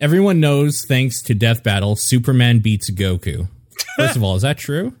 Everyone knows, thanks to Death Battle, Superman beats Goku. First of all, is that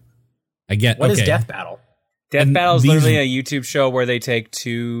true? What is Death Battle? Death And Battle is these- literally a YouTube show where they take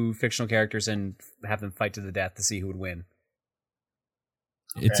 2 fictional characters and have them fight to the death to see who would win.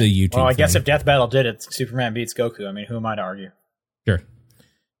 It's a YouTube Well, I guess thing. if Death Battle did it, Superman beats Goku. I mean, who am I to argue? Sure.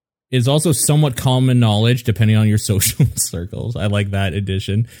 Is also somewhat common knowledge depending on your social circles. I like that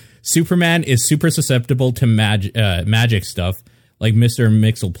addition. Superman is super susceptible to magic stuff, like Mr.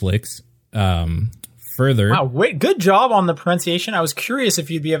 Mixelplix. Further, Wow, wait, good job on the pronunciation. I was curious if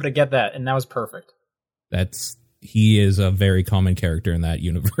you'd be able to get that, and that was perfect. he is a very common character in that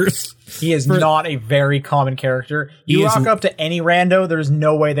universe. He is not a very common character. You He is- rock up to any rando, there's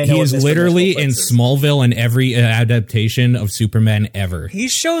no way they know He what is Mr. literally Mixelplix in is. Smallville in every adaptation of Superman ever. He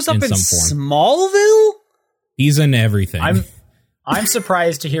shows up In in some Smallville? He's in everything. I'm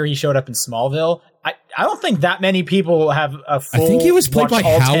surprised to hear he showed up in Smallville, don't think that many people have a full. I think he was played by watched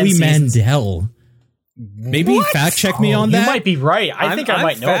all 10 Howie seasons. Mandel. Maybe fact check me on You that. might be right. I think I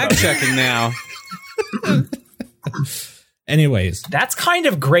might know fact about it. checking now. Anyways, That's kind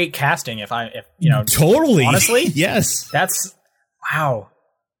of great casting. If you know, totally. honestly, Yes. that's wow.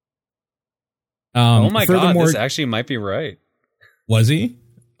 Oh my god, furthermore, this actually might be right. was he?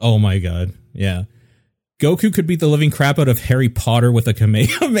 Oh my god. Yeah. Goku could beat the living crap out of Harry Potter with a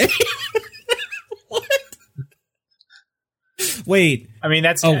Kamehameha. What? Wait. I mean,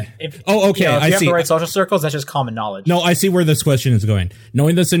 that's Oh. if, Okay. you know, if I you have see. the right social circles, that's just common knowledge. No, I see where this question is going.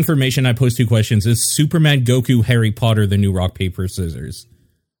 Knowing this information, I pose 2 questions. Is Superman, Goku, Harry Potter the new rock, paper, scissors?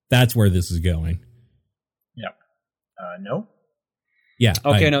 That's where this is going. Yep. No. Yeah.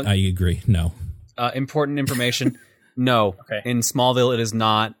 Okay, I, no. I agree. No. Important information. No. Okay. In Smallville, it is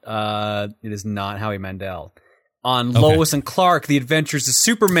not. It is not Howie Mandel. On Okay. Lois and Clark: The Adventures of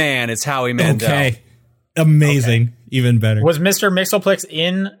Superman, it's Howie Mandel. Okay. Amazing. Even better. Was Mr. Mixoplex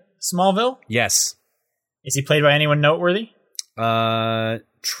in Smallville? Yes. Is he played by anyone noteworthy?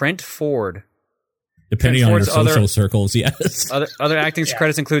 Trent Ford. Depending on your Ford's social circles, yes. Other acting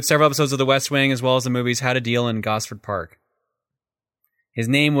credits include several episodes of The West Wing, as well as the movies How to Deal and Gosford Park. His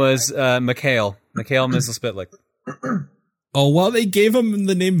name was Mikhail Mizl-Spitlik. Oh, well, they gave him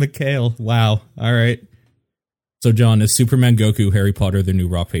the name Mikhail. Wow. All right. So, John, is Superman, Goku, Harry Potter the new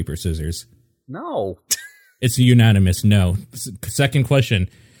rock, paper, scissors? No. It's unanimous. No. Second question.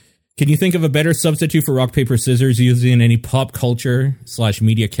 Can you think of a better substitute for rock, paper, scissors using any pop culture /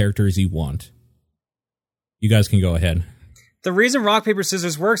 media characters you want? You guys can go ahead. The reason rock, paper,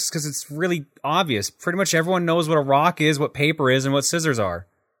 scissors works is because it's really obvious. Pretty much everyone knows what a rock is, what paper is, and what scissors are.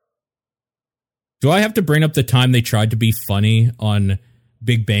 Do I have to bring up the time they tried to be funny on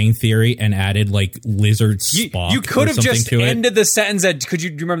Big Bang Theory and added like lizard Spock? You could have just to ended the sentence at, do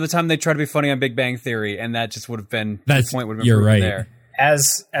you remember the time they tried to be funny on Big Bang Theory? And that just would have been, the point would have been you're proven right. there.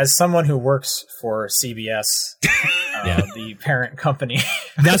 As someone who works for CBS, the parent company.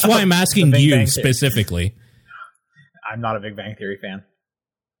 That's why I'm asking Big you Bang Theory. specifically. I'm not a Big Bang Theory fan.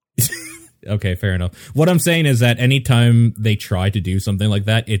 Okay, fair enough. What I'm saying is that anytime they try to do something like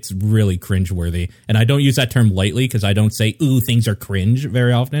that, it's really cringeworthy. And I don't use that term lightly because I don't say, ooh, things are cringe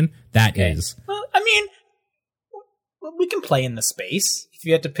very often. That is. Well, I mean, we can play in the space. If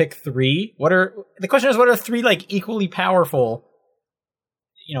you had to pick 3, the question is, what are 3 like equally powerful,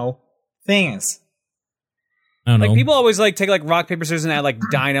 things? I don't know. Like people always like take like rock, paper, scissors and add like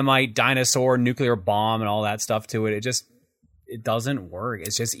dynamite, dinosaur, nuclear bomb and all that stuff to it. It doesn't work.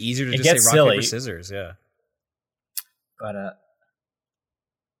 It's just easier to just say rock, silly. paper, scissors. Yeah. But I'm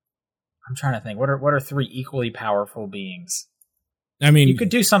trying to think. What are 3 equally powerful beings? I mean, You could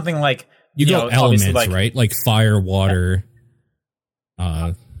do something like you go elements, obviously, like, right? Like fire, water.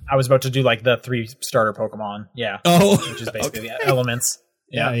 I was about to do like the 3 starter Pokemon. Yeah. Oh, Which is basically the elements.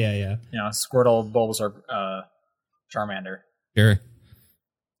 yeah. Squirtle, Bulbasaur, Charmander. Sure.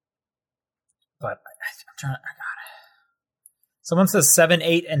 But I'm trying. I got it. Someone says 7,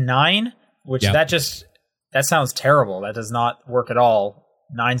 8, and 9, which Yeah. that sounds terrible. That does not work at all.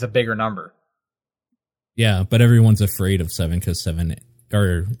 9's a bigger number. Yeah, but everyone's afraid of 7 because 7,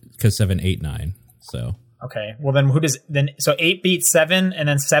 8, 9. So Okay. Well, then so 8 beats 7, and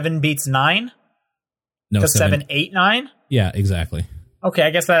then 7 beats 9? no, Because 7, 8, 9? Yeah, exactly. Okay, I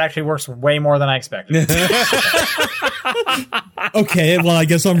guess that actually works way more than I expected. Okay, well, I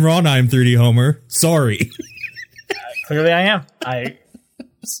guess I'm wrong. I'm 3D Homer. Sorry. Clearly I am. I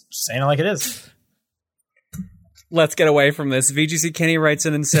saying it like it is. Let's get away from this. VGC Kenny writes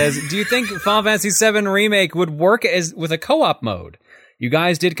in and says, do you think Final Fantasy VII Remake would work with a co-op mode? You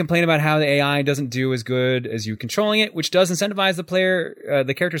guys did complain about how the AI doesn't do as good as you controlling it, which does incentivize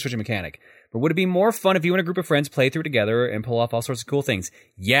the character switching mechanic. But would it be more fun if you and a group of friends play through together and pull off all sorts of cool things?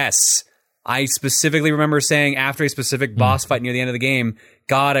 Yes. I specifically remember saying after a specific boss fight near the end of the game,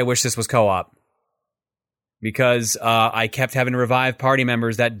 God, I wish this was co-op. Because I kept having to revive party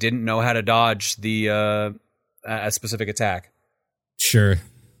members that didn't know how to dodge a specific attack. Sure.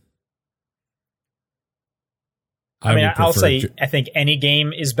 I mean, I'll say I think any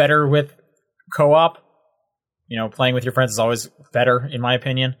game is better with co-op. Playing with your friends is always better, in my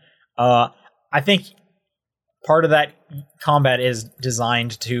opinion. I think part of that combat is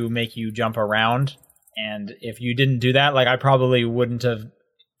designed to make you jump around, and if you didn't do that, like I probably wouldn't have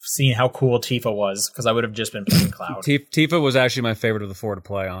seen how cool Tifa was because I would have just been playing Cloud. Tifa was actually my favorite of the 4 to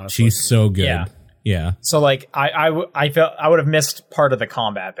play, honestly. She's so good. Yeah. So like I felt I would have missed part of the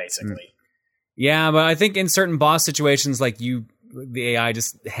combat basically. Yeah, but I think in certain boss situations, like the AI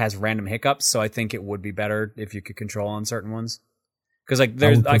just has random hiccups, so I think it would be better if you could control on certain ones. Because like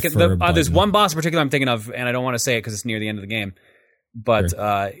there's there's button. one boss in particular I'm thinking of, and I don't want to say it because it's near the end of the game. But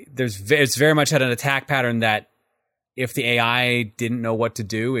Sure. it's very much had an attack pattern that if the AI didn't know what to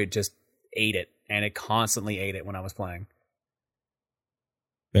do, it just ate it, and it constantly ate it when I was playing.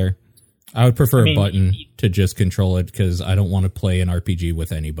 Fair. I would prefer a button to just control it because I don't want to play an RPG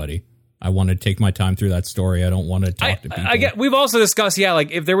with anybody. I want to take my time through that story. I don't want to talk to people. We've also discussed, like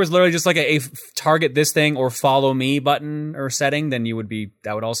if there was literally just like a target this thing or follow me button or setting, then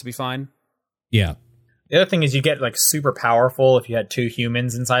that would also be fine. Yeah. The other thing is you get like super powerful if you had 2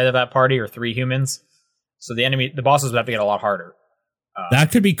 humans inside of that party or 3 humans. So the bosses would have to get a lot harder.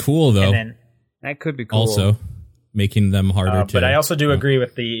 That could be cool though. And then, that could be cool. Also, making them harder to. But I also do agree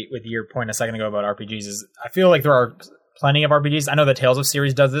with your point a second ago about RPGs. Is I feel like there are plenty of RPGs. I know the Tales of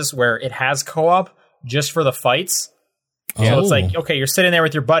series does this where it has co-op just for the fights. Oh. So it's like, okay, you're sitting there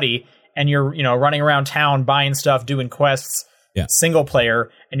with your buddy and you're, running around town buying stuff, doing quests, single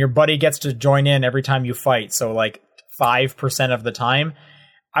player, and your buddy gets to join in every time you fight. So like 5% of the time.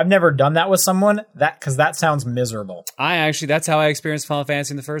 I've never done that with someone because that sounds miserable. That's how I experienced Final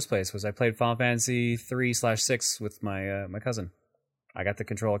Fantasy in the first place. Was I played Final Fantasy 3/6 with my my cousin. I got to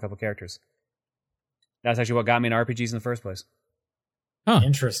control a couple characters. That's actually what got me in RPGs in the first place. Huh.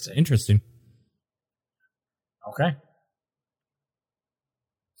 Interesting. Okay.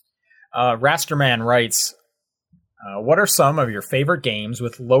 Rasterman writes, what are some of your favorite games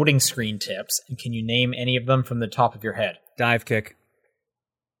with loading screen tips, and can you name any of them from the top of your head? Dive Kick.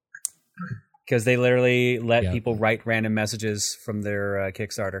 Because they literally let people write random messages from their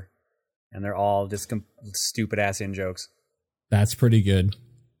Kickstarter. And they're all just stupid-ass in-jokes. That's pretty good.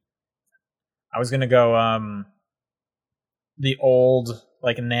 I was going to go, the old,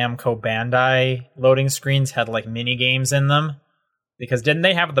 like, Namco Bandai loading screens had, like, mini games in them. Because didn't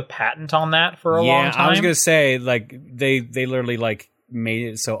they have the patent on that for a long time? Yeah, I was going to say, like, they literally, like, made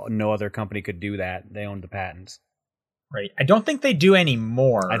it so no other company could do that. They owned the patents. Right. I don't think they do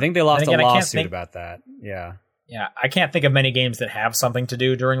anymore. I think they lost a lawsuit about that. Yeah. Yeah, I can't think of many games that have something to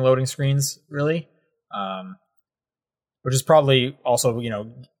do during loading screens, really. Which is probably also,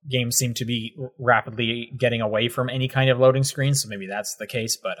 games seem to be rapidly getting away from any kind of loading screen, so maybe that's the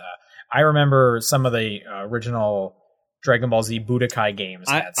case. But I remember some of the original Dragon Ball Z Budokai games.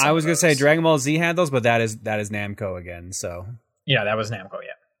 I was going to say Dragon Ball Z had those, but that is Namco again. So yeah, that was Namco.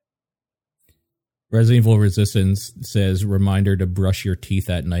 Yeah. Resident Evil Resistance says reminder to brush your teeth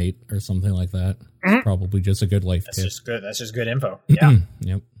at night or something like that. Mm-hmm. Probably just a good life tip. That's just good info. Yeah.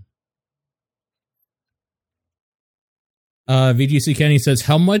 Yep. VGC Kenny says,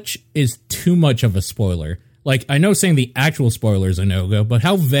 how much is too much of a spoiler? Like, I know saying the actual spoiler is a no-go, but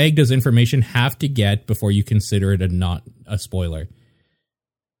how vague does information have to get before you consider it not a spoiler?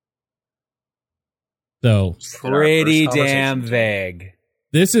 So, pretty damn vague.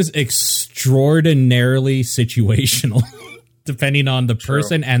 This is extraordinarily situational, depending on the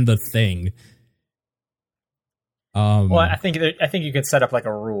person and the thing. Well, I think you could set up like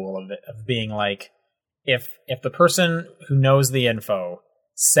a rule of being like, if the person who knows the info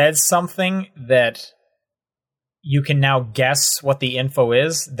says something that you can now guess what the info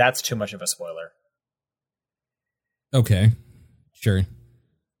is, that's too much of a spoiler. Okay, sure.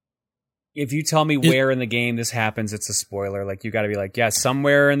 If you tell me where in the game this happens, it's a spoiler. Like, you got to be like, yeah,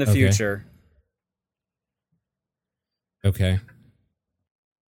 somewhere in the future. Okay.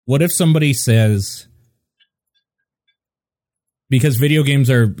 What if somebody says, because video games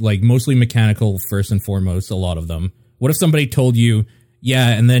are like mostly mechanical first and foremost, a lot of them. What if somebody told you,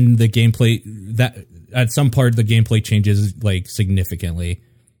 yeah, and then the gameplay, that at some part the gameplay changes like significantly?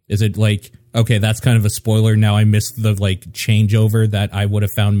 Is it like, okay, that's kind of a spoiler. Now I missed the like changeover that I would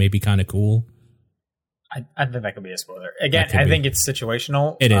have found maybe kind of cool. I think that could be a spoiler. Again, I think it's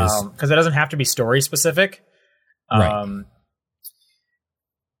situational. It is. Because it doesn't have to be story specific. Right.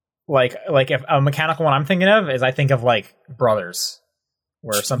 Like if a mechanical one I'm thinking of is I think of like Brothers,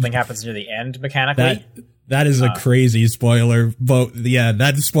 where something happens near the end mechanically. That is a crazy spoiler. But yeah,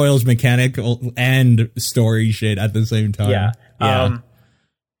 that spoils mechanical and story shit at the same time. Yeah.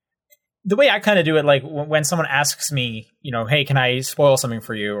 The way I kind of do it, like when someone asks me, hey, can I spoil something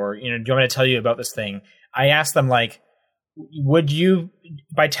for you? Or, do you want me to tell you about this thing? I ask them like,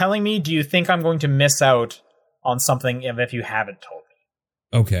 by telling me, do you think I'm going to miss out on something if you haven't told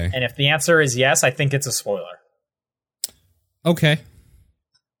me? Okay. And if the answer is yes, I think it's a spoiler. Okay.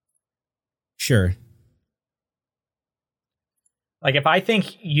 Sure. Like if I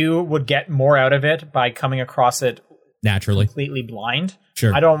think you would get more out of it by coming across it naturally, completely blind,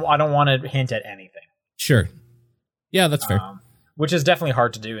 sure. I don't want to hint at anything. Sure. Yeah, that's fair. Which is definitely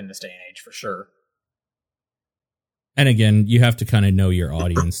hard to do in this day and age, for sure. And again, you have to kind of know your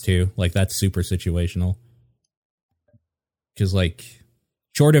audience too. Like, that's super situational. Because, like,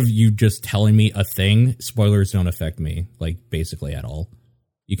 short of you just telling me a thing, spoilers don't affect me, like, basically at all.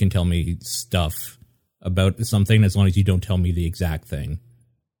 You can tell me stuff about something as long as you don't tell me the exact thing.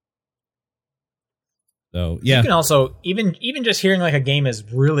 So, yeah. You can also, even just hearing, like, a game is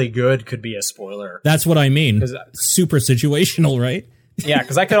really good could be a spoiler. That's what I mean. Super situational, right? Yeah,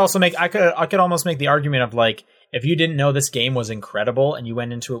 because I could almost make the argument of, like, if you didn't know this game was incredible and you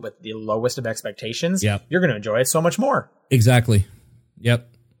went into it with the lowest of expectations, you're going to enjoy it so much more. Exactly. Yep.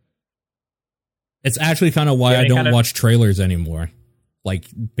 It's actually kind of why I don't watch trailers anymore. Like,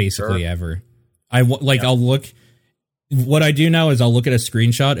 basically ever. I'll look. What I do now is I'll look at a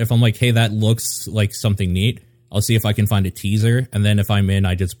screenshot. If I'm like, hey, that looks like something neat, I'll see if I can find a teaser. And then if I'm in,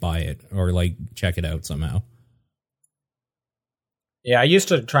 I just buy it or, like, check it out somehow. Yeah, I used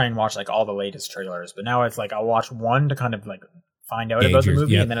to try and watch, like, all the latest trailers, but now it's like I'll watch one to kind of, like, find out about the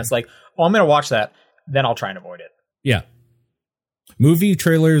movie, and then it's like, oh, I'm going to watch that, then I'll try and avoid it. Yeah. Movie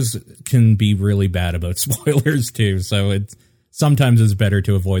trailers can be really bad about spoilers, too, so sometimes it's better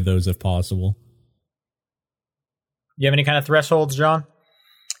to avoid those if possible. You have any kind of thresholds, John?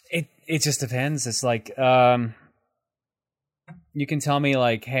 It just depends. It's like, you can tell me,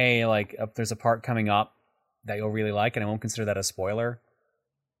 like, hey, like, there's a part coming up that you'll really like, and I won't consider that a spoiler.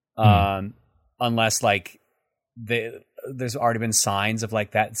 Unless, like, there's already been signs of,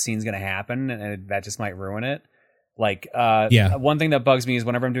 like, that scene's going to happen, and that just might ruin it. Like, one thing that bugs me is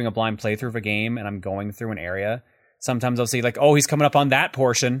whenever I'm doing a blind playthrough of a game and I'm going through an area, sometimes I'll see, like, oh, he's coming up on that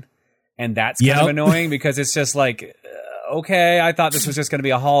portion, and that's kind of annoying because it's just like, okay, I thought this was just going to be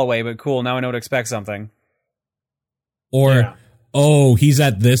a hallway, but cool, now I know to expect something. Or... oh, he's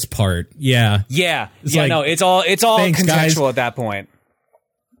at this part. Yeah. Yeah. Like, no, it's all thanks, contextual guys. At that point.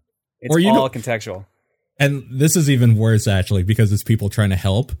 It's all contextual. And this is even worse, actually, because it's people trying to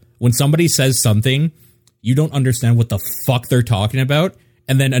help. When somebody says something, you don't understand what the fuck they're talking about,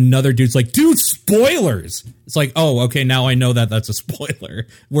 and then another dude's like, dude, spoilers! It's like, oh, okay, now I know that that's a spoiler.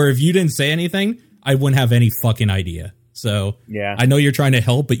 Where if you didn't say anything, I wouldn't have any fucking idea. So, yeah. I know you're trying to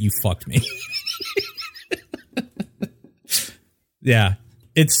help, but you fucked me. Yeah,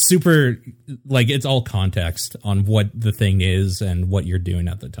 it's super, like, it's all context on what the thing is and what you're doing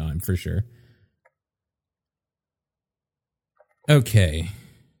at the time, for sure. Okay.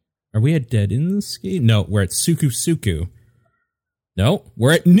 Are we at Dead Inscape? No, we're at Suku. No,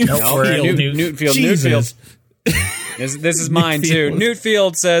 we're at Newtfield. No, we're at Newtfield. This is mine, too.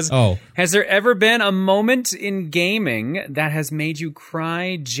 Newtfield says, has there ever been a moment in gaming that has made you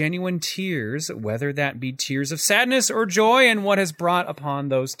cry genuine tears, whether that be tears of sadness or joy, and what has brought upon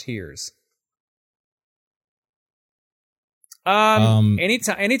those tears?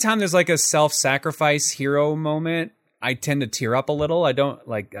 Anytime there's, like, a self-sacrifice hero moment, I tend to tear up a little.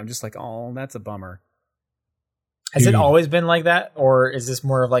 I'm just like, oh, that's a bummer. Has it always been like that, or is this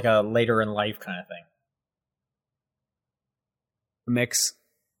more of, like, a later in life kind of thing? Mix.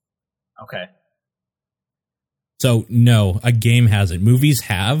 Okay. So, no, a game hasn't. Movies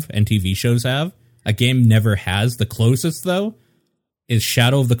have, and TV shows have. A game never has. The closest, though, is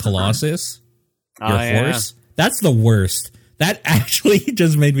Shadow of the Colossus. Your horse. Yeah. That's the worst. That actually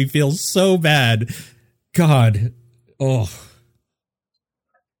just made me feel so bad. God. Oh.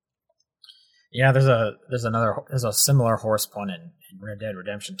 Yeah, there's a similar horse pun in Red Dead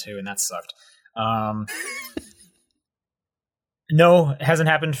Redemption 2, and that sucked. No, it hasn't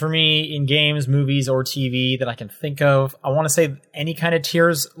happened for me in games, movies, or TV that I can think of. I want to say any kind of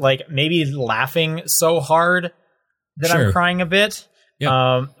tears, like maybe laughing so hard that I'm crying a bit,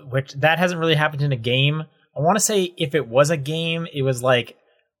 which that hasn't really happened in a game. I want to say if it was a game, it was like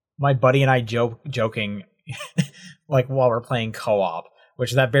my buddy and I joking like while we're playing co-op,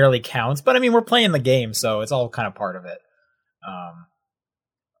 which that barely counts. But I mean, we're playing the game, so it's all kind of part of it.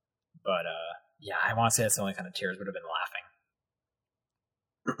 Yeah, I want to say that's the only kind of tears would have been laughing.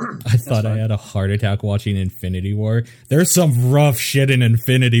 I thought I had a heart attack watching Infinity War. There's some rough shit in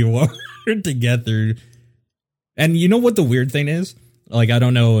Infinity War to get through. And you know what the weird thing is? Like, I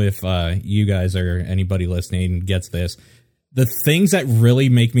don't know if you guys or anybody listening gets this. The things that really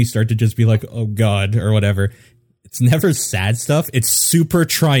make me start to just be like, oh God, or whatever, it's never sad stuff. It's super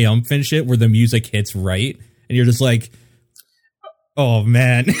triumphant shit where the music hits right. And you're just like, oh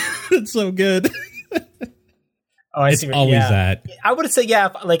man, it's so good. Oh, I see. It's always that. I would say,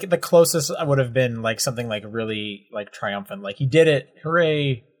 like the closest I would have been like something like really like triumphant. Like, you did it.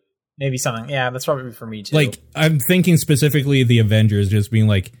 Hooray. Maybe something. Yeah, that's probably for me too. Like, I'm thinking specifically the Avengers just being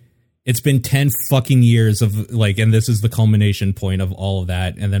like, it's been 10 fucking years of like, and this is the culmination point of all of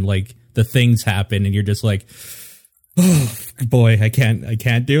that. And then like the things happen and you're just like, Oh boy, I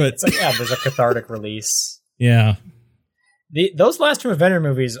can't do it. It's like, yeah, there's a cathartic release. Yeah. Those last two Avenger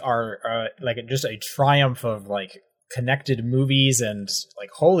movies are like just a triumph of like connected movies, and like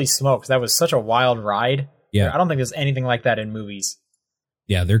holy smokes, that was such a wild ride. Yeah. I don't think there's anything like that in movies.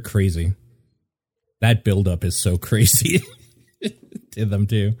 Yeah, they're crazy. That buildup is so crazy to them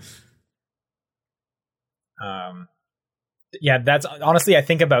too. Yeah, that's honestly, I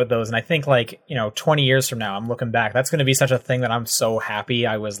think about those and I think like, 20 years from now, I'm looking back, that's going to be such a thing that I'm so happy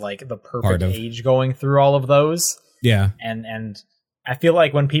I was like the perfect age going through all of those. Yeah. And I feel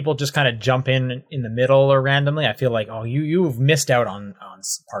like when people just kind of jump in the middle or randomly, I feel like, oh, you've missed out on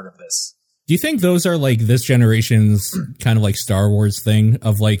part of this. Do you think those are like this generation's kind of like Star Wars thing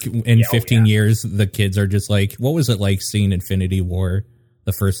of like in 15 years, the kids are just like, what was it like seeing Infinity War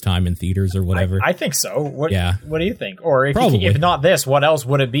the first time in theaters or whatever? I think so. What do you think? Or if not this, what else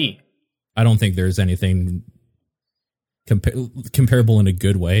would it be? I don't think there's anything comparable in a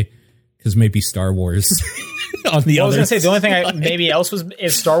good way, because maybe Star Wars on the other. I was going to say the only thing maybe else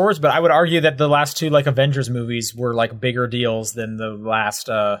is Star Wars, but I would argue that the last two like Avengers movies were like bigger deals than the last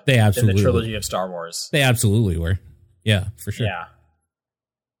than the trilogy of Star Wars. They absolutely were. Yeah, for sure. Yeah.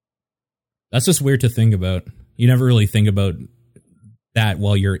 That's just weird to think about. You never really think about that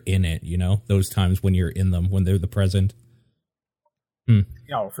while you're in it, those times when you're in them, when they're the present.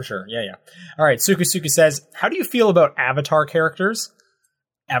 Oh, for sure. Yeah. All right. Suku says, how do you feel about Avatar characters?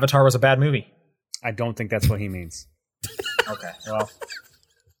 Avatar was a bad movie. I don't think that's what he means. Okay. Well,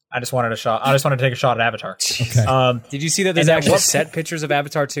 I just wanted to take a shot at Avatar. Okay. Did you see that there's actually set pictures of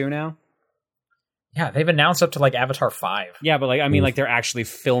Avatar 2 now? Yeah, they've announced up to like Avatar 5. Yeah, but like, I mean, like they're actually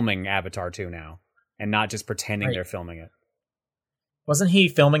filming Avatar 2 now and not just pretending they're filming it. Wasn't he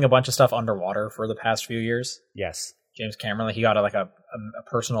filming a bunch of stuff underwater for the past few years? Yes. James Cameron, like he got a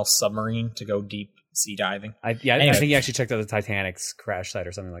personal submarine to go deep sea diving. I think he actually checked out the Titanic's crash site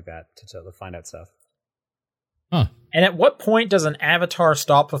or something like that to find out stuff. Huh. And at what point does an avatar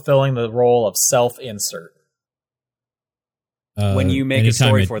stop fulfilling the role of self-insert? When you make a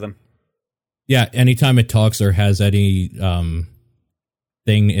story for them. Yeah, anytime it talks or has any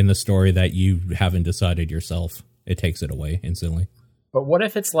thing in the story that you haven't decided yourself, it takes it away instantly. But what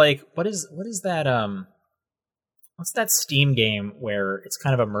if it's like, what is that, what's that Steam game where it's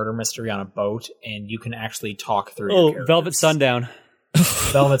kind of a murder mystery on a boat and you can actually talk through your characters? Velvet Sundown.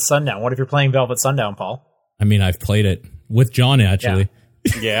 Velvet Sundown. What if you're playing Velvet Sundown, Paul? I mean, I've played it with John, actually.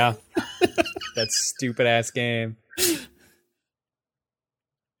 Yeah. That stupid-ass game.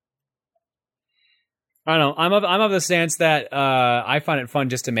 I don't know. I'm of the stance that I find it fun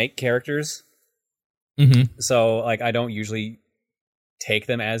just to make characters. Mm-hmm. So, like, I don't usually take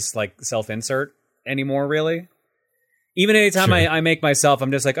them as, like, self-insert anymore, really. Even anytime I make myself,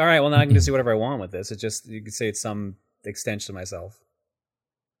 I'm just like, all right, well, now I can just do whatever I want with this. It's just, you could say it's some extension of myself.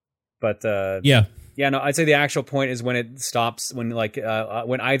 But, yeah, no, I'd say the actual point is when it stops, when, like,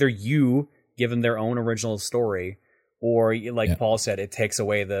 when either you give them their own original story, or, like Paul said, it takes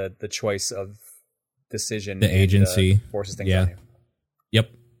away the choice of decision. The agency. Forces things on you. Yep.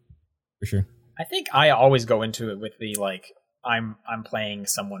 For sure. I think I always go into it with the, like, I'm playing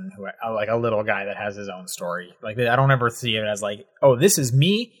someone who, like, a little guy that has his own story. Like, I don't ever see it as like, oh, this is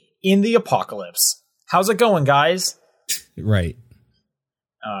me in the apocalypse. How's it going, guys? Right.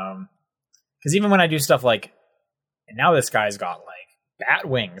 Because even when I do stuff like, and now this guy's got like bat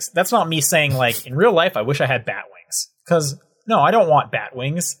wings. That's not me saying like in real life I wish I had bat wings. Because no, I don't want bat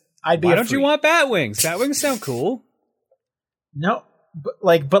wings. Why don't you want bat wings? Bat wings sound cool. No,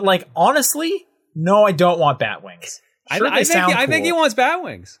 but like honestly, no, I don't want bat wings. Sure, I think he wants bat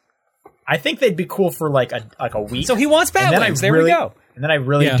wings. I think they'd be cool for like a week. So he wants bat wings. There we go. And then I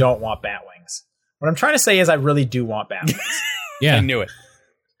really don't want bat wings. What I'm trying to say is I really do want bat wings. Yeah, I knew it.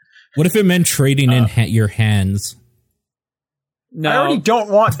 What if it meant trading in your hands? No. I already don't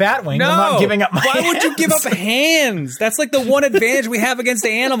want bat wings. No. I'm not giving up my hands. Why would you give up hands? That's like the one advantage we have against the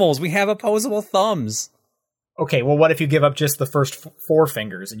animals. We have opposable thumbs. Okay, well, what if you give up just the first 4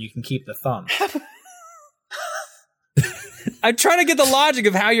 fingers and you can keep the thumb? I'm trying to get the logic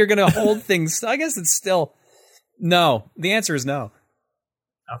of how you're going to hold things. I guess it's still no. The answer is no.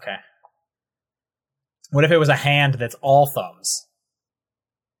 Okay. What if it was a hand that's all thumbs?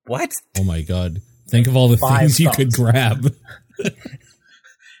 What? Oh my god. Think of all the things you could grab.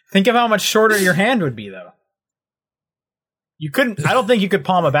 Think of how much shorter your hand would be, though. I don't think you could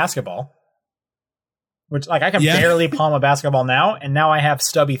palm a basketball. Which, like, I can barely palm a basketball now, and now I have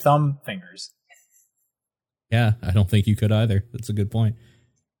stubby thumb fingers. Yeah, I don't think you could either. That's a good point.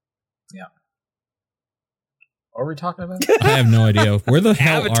 Yeah. What were we talking about? I have no idea. Where the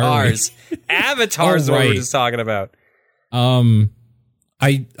hell Avatars. are we? Avatars is what we were just talking about.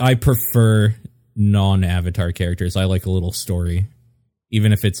 I prefer non-avatar characters. I like a little story,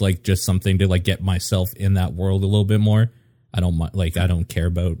 even if it's like just something to like get myself in that world a little bit more. I don't care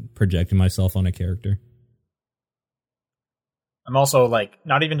about projecting myself on a character. I'm also like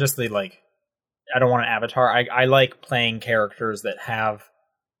not even just the like. I don't want an avatar. I like playing characters that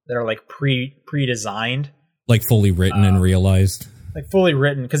are like pre-designed, like fully written and realized, like fully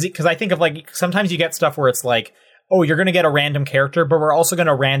written. Because I think of like sometimes you get stuff where it's like, oh, you're going to get a random character, but we're also going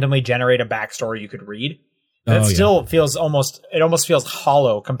to randomly generate a backstory you could read. And still feels almost feels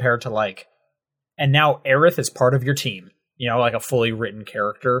hollow compared to like, and now Aerith is part of your team. You know, like a fully written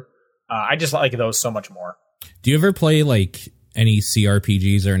character. I just like those so much more. Do you ever play like any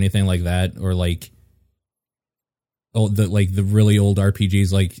CRPGs or anything like that, or like the really old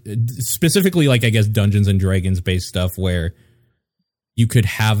RPGs, like specifically like I guess Dungeons and Dragons based stuff where you could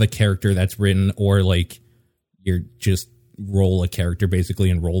have a character that's written, or like you're just roll a character basically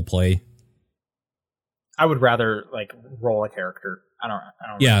and role play? I would rather like roll a character. I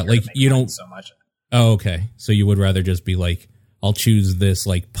don't. Yeah, really like you don't so much. Oh, okay. So you would rather just be like, I'll choose this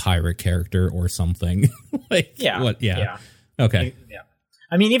like pirate character or something. Like yeah. What? Yeah. Okay. Yeah.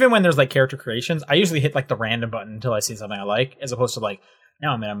 I mean, even when there's like character creations, I usually hit like the random button until I see something I like, as opposed to like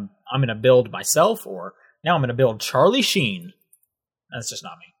now I'm gonna build myself, or now I'm gonna build Charlie Sheen. That's just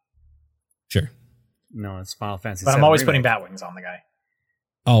not me. Sure. No, it's Final Fantasy. But I'm always putting Batwings on the guy.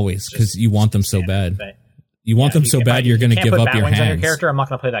 Always, because you want them so bad. You want them so bad, you're going to give up your hands. On your character, I'm not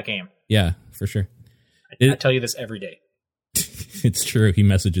going to play that game. Yeah, for sure. I tell you this every day. It's true. He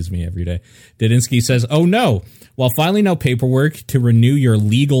messages me every day. Didinsky says, "Oh no! While filing out paperwork to renew your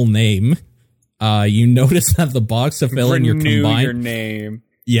legal name, you notice that the box to fill in your combined your name.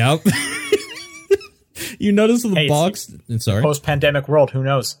 Yep. You notice the box. Sorry. Post-pandemic world. Who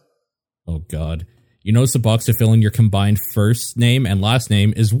knows? Oh God. You notice the box to fill in your combined first name and last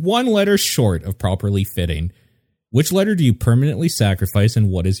name is one letter short of properly fitting. Which letter do you permanently sacrifice, and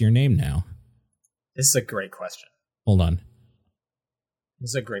what is your name now?" This is a great question. Hold on. This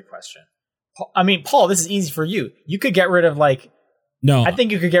is a great question. I mean, Paul, this is easy for you. You could get rid of like... No. I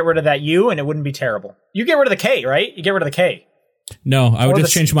think you could get rid of that U and it wouldn't be terrible. You get rid of the K, right? You get rid of the K. No, I would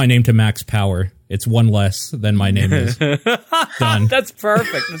just change my name to Max Power. It's one less than my name is. Done. That's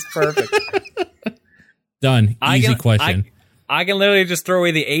perfect. That's perfect. Done. Easy question. I can literally just throw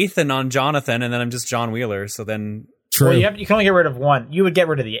away the Ethan on Jonathan, and then I'm just John Wheeler. So then, true. Well, you can only get rid of one. You would get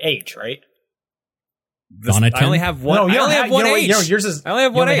rid of the H, right? I only have one. No, I only have one H. Yours is. I only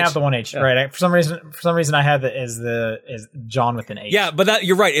have one H. You only have the one H, right? For some reason, I have it as John with an H. Yeah, but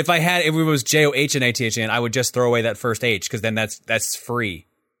you're right. If it was JOHNATHN, I would just throw away that first H, because then that's free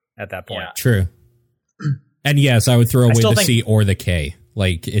at that point. Yeah. True. And yes, I would throw away the C or the K.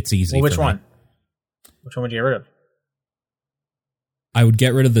 Like, it's easy. Well, which for me. one? Which one would you get rid of? I would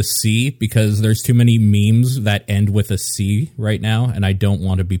get rid of the C because there's too many memes that end with a C right now, and I don't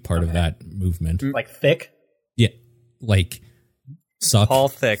want to be part of that movement. Like thick? Yeah, like suck. Paul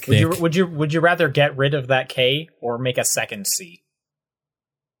Thick. Would you rather get rid of that K or make a second C?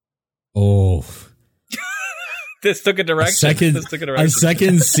 Oh, this took a direction. A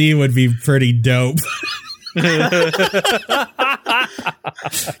second C would be pretty dope. Because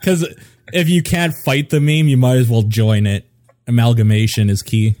if you can't fight the meme, you might as well join it. Amalgamation is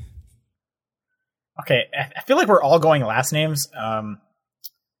key. Okay, I feel like we're all going last names. I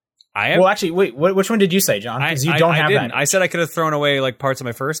am. Well, actually, wait. Which one did you say, John? Because you don't have that. I said I could have thrown away like parts of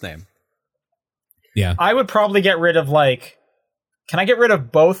my first name. Yeah, I would probably get rid of like. Can I get rid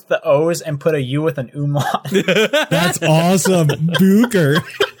of both the O's and put a U with an umlaut? That's awesome, Booker.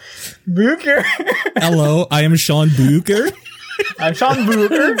 Booker. Hello, I am Sean Booker. I'm Sean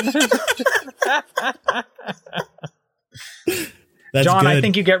Booker. That's John, good. I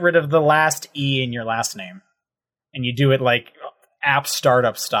think you get rid of the last E in your last name, and you do it like app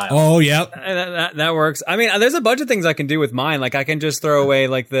startup style. Oh, yep. That works. I mean, there's a bunch of things I can do with mine. Like I can just throw away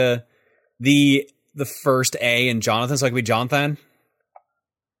like the first A in Jonathan, so I could be Jonathan.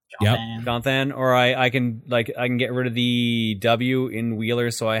 Yep. Jonathan, or I can get rid of the W in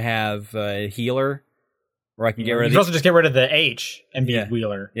Wheeler, so I have Healer. Or I can get rid of. You can also just get rid of the H and be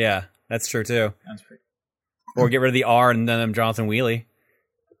Wheeler. Yeah, that's true too. That's pretty. Or get rid of the R and then I'm Jonathan Wheely.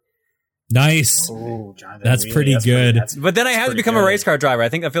 Nice. Ooh, Jonathan that's Wheely. pretty good. But then I have to become a race car driver. I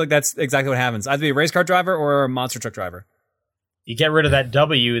feel like that's exactly what happens. I have to be a race car driver or a monster truck driver. You get rid of that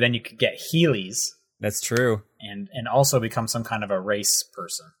W, then you could get Heelys. That's true. And also become some kind of a race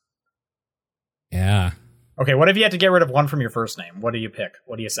person. Yeah. Okay, what if you had to get rid of one from your first name? What do you pick?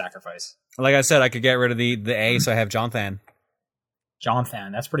 What do you sacrifice? Like I said, I could get rid of the A, so I have Jonathan.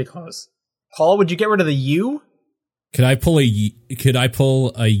 Jonathan, that's pretty close. Paul, would you get rid of the U? Could I pull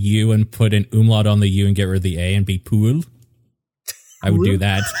a U and put an umlaut on the U and get rid of the A and be pool? I would do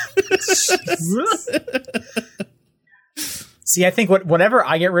that. See, I think whenever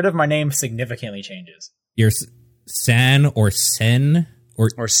I get rid of, my name significantly changes. You're San or Sen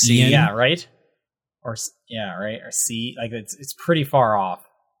or C. Ian. Yeah, right? Or right? Or C. Like it's pretty far off.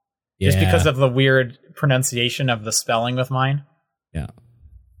 Yeah. Just because of the weird pronunciation of the spelling with mine. Yeah.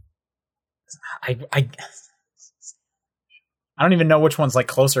 I don't even know which one's like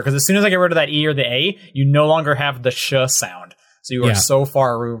closer, because as soon as I get rid of that E or the A, you no longer have the sh sound. So you are so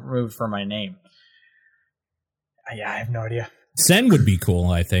far removed from my name. Yeah, I have no idea. Sen would be cool,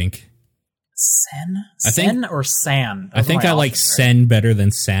 I think. Sen or San? I think I like Sen better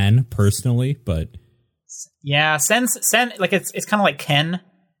than San personally, but yeah, Sen like it's kind of like Ken.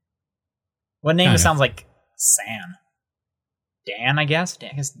 What name sounds like San? Dan, I guess. Dan,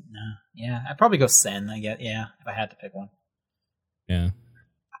 I guess no. Yeah, I'd probably go Sen. I guess. Yeah, if I had to pick one. Yeah.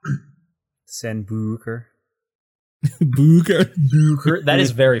 Sen Booker. Booker. That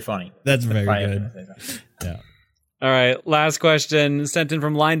is very funny. That's very good. Yeah. All right, last question sent in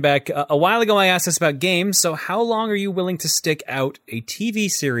from Lineback. A while ago, I asked us about games, so how long are you willing to stick out a TV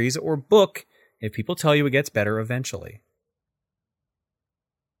series or book if people tell you it gets better eventually?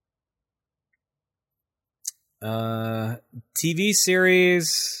 TV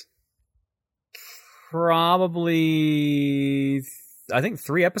series, probably, I think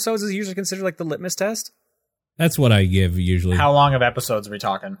 3 episodes is usually considered like the litmus test. That's what I give usually. How long of episodes are we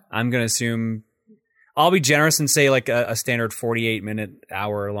talking? I'm going to assume, I'll be generous and say like a standard 48-minute,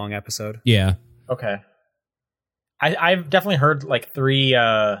 hour-long episode. Yeah. Okay. I've definitely heard like 3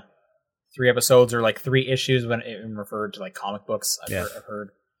 episodes or like 3 issues when it referred to like comic books. I've heard.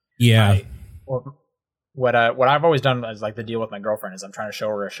 Yeah. What I've always done is like the deal with my girlfriend is I'm trying to show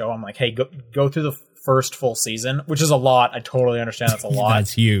her a show. I'm like, hey, go through the first full season, which is a lot. I totally understand that's a lot.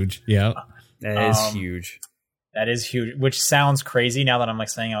 That's huge. Yeah. That is huge. That is huge, which sounds crazy now that I'm like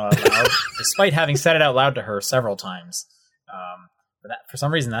saying it out loud, despite having said it out loud to her several times. But that, for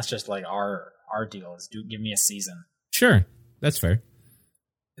some reason, that's just like our deal is give me a season. Sure, that's fair.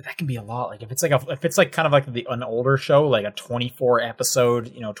 But that can be a lot. Like if it's like kind of like an older show, like a 24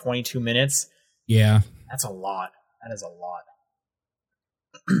 episode, 22 minutes. Yeah, that's a lot. That is a lot.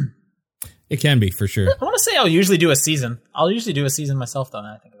 It can be for sure. I want to say I'll usually do a season. I'll usually do a season myself, though.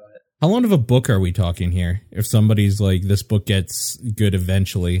 Now I think about it. How long of a book are we talking here? If somebody's like, this book gets good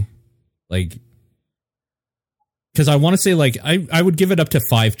eventually, like, because I want to say like I would give it up to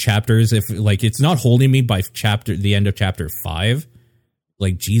 5 chapters if like it's not holding me by the end of chapter 5.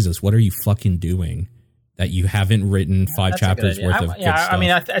 Like, Jesus, what are you fucking doing that you haven't written 5 chapters worth of good stuff? I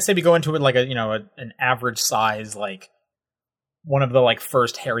mean, I say we go into it like an average size, like one of the like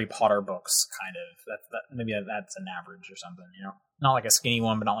first Harry Potter books, kind of. Maybe that's an average or something, not like a skinny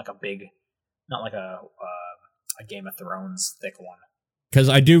one, but not like a big, not like a Game of Thrones thick one. Because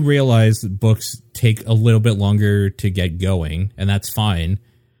I do realize that books take a little bit longer to get going, and that's fine.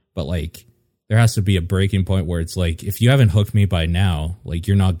 But like, there has to be a breaking point where it's like, if you haven't hooked me by now, like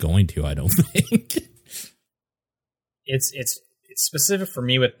you're not going to, I don't think. It's specific for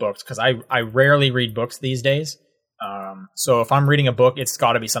me with books because I rarely read books these days. So if I'm reading a book, it's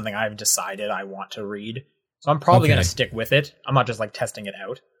got to be something I've decided I want to read. So I'm probably going to stick with it. I'm not just like testing it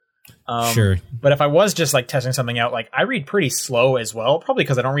out. Sure. But if I was just like testing something out, like I read pretty slow as well, probably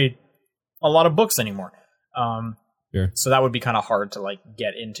because I don't read a lot of books anymore. Sure. So that would be kind of hard to like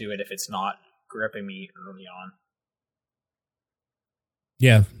get into it if it's not gripping me early on.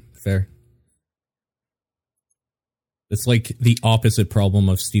 Yeah, fair. It's like the opposite problem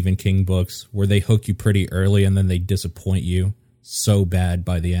of Stephen King books, where they hook you pretty early and then they disappoint you so bad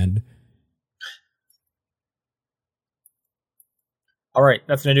by the end. All right,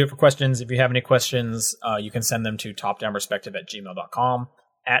 that's going to do it for questions. If you have any questions, you can send them to topdownperspective@gmail.com,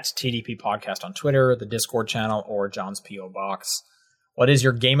 at TDP Podcast on Twitter, the Discord channel, or John's P.O. Box. What is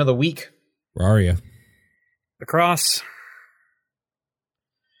your game of the week? Where are you? Lacrosse.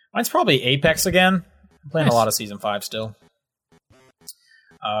 Mine's probably Apex again. I'm playing a lot of Season 5 still.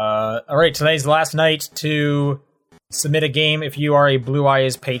 All right, today's the last night to submit a game if you are a Blue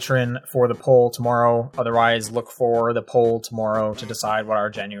Eyes patron for the poll tomorrow. Otherwise, look for the poll tomorrow to decide what our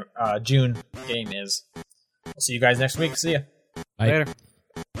June game is. We'll see you guys next week. See ya. Bye. Later.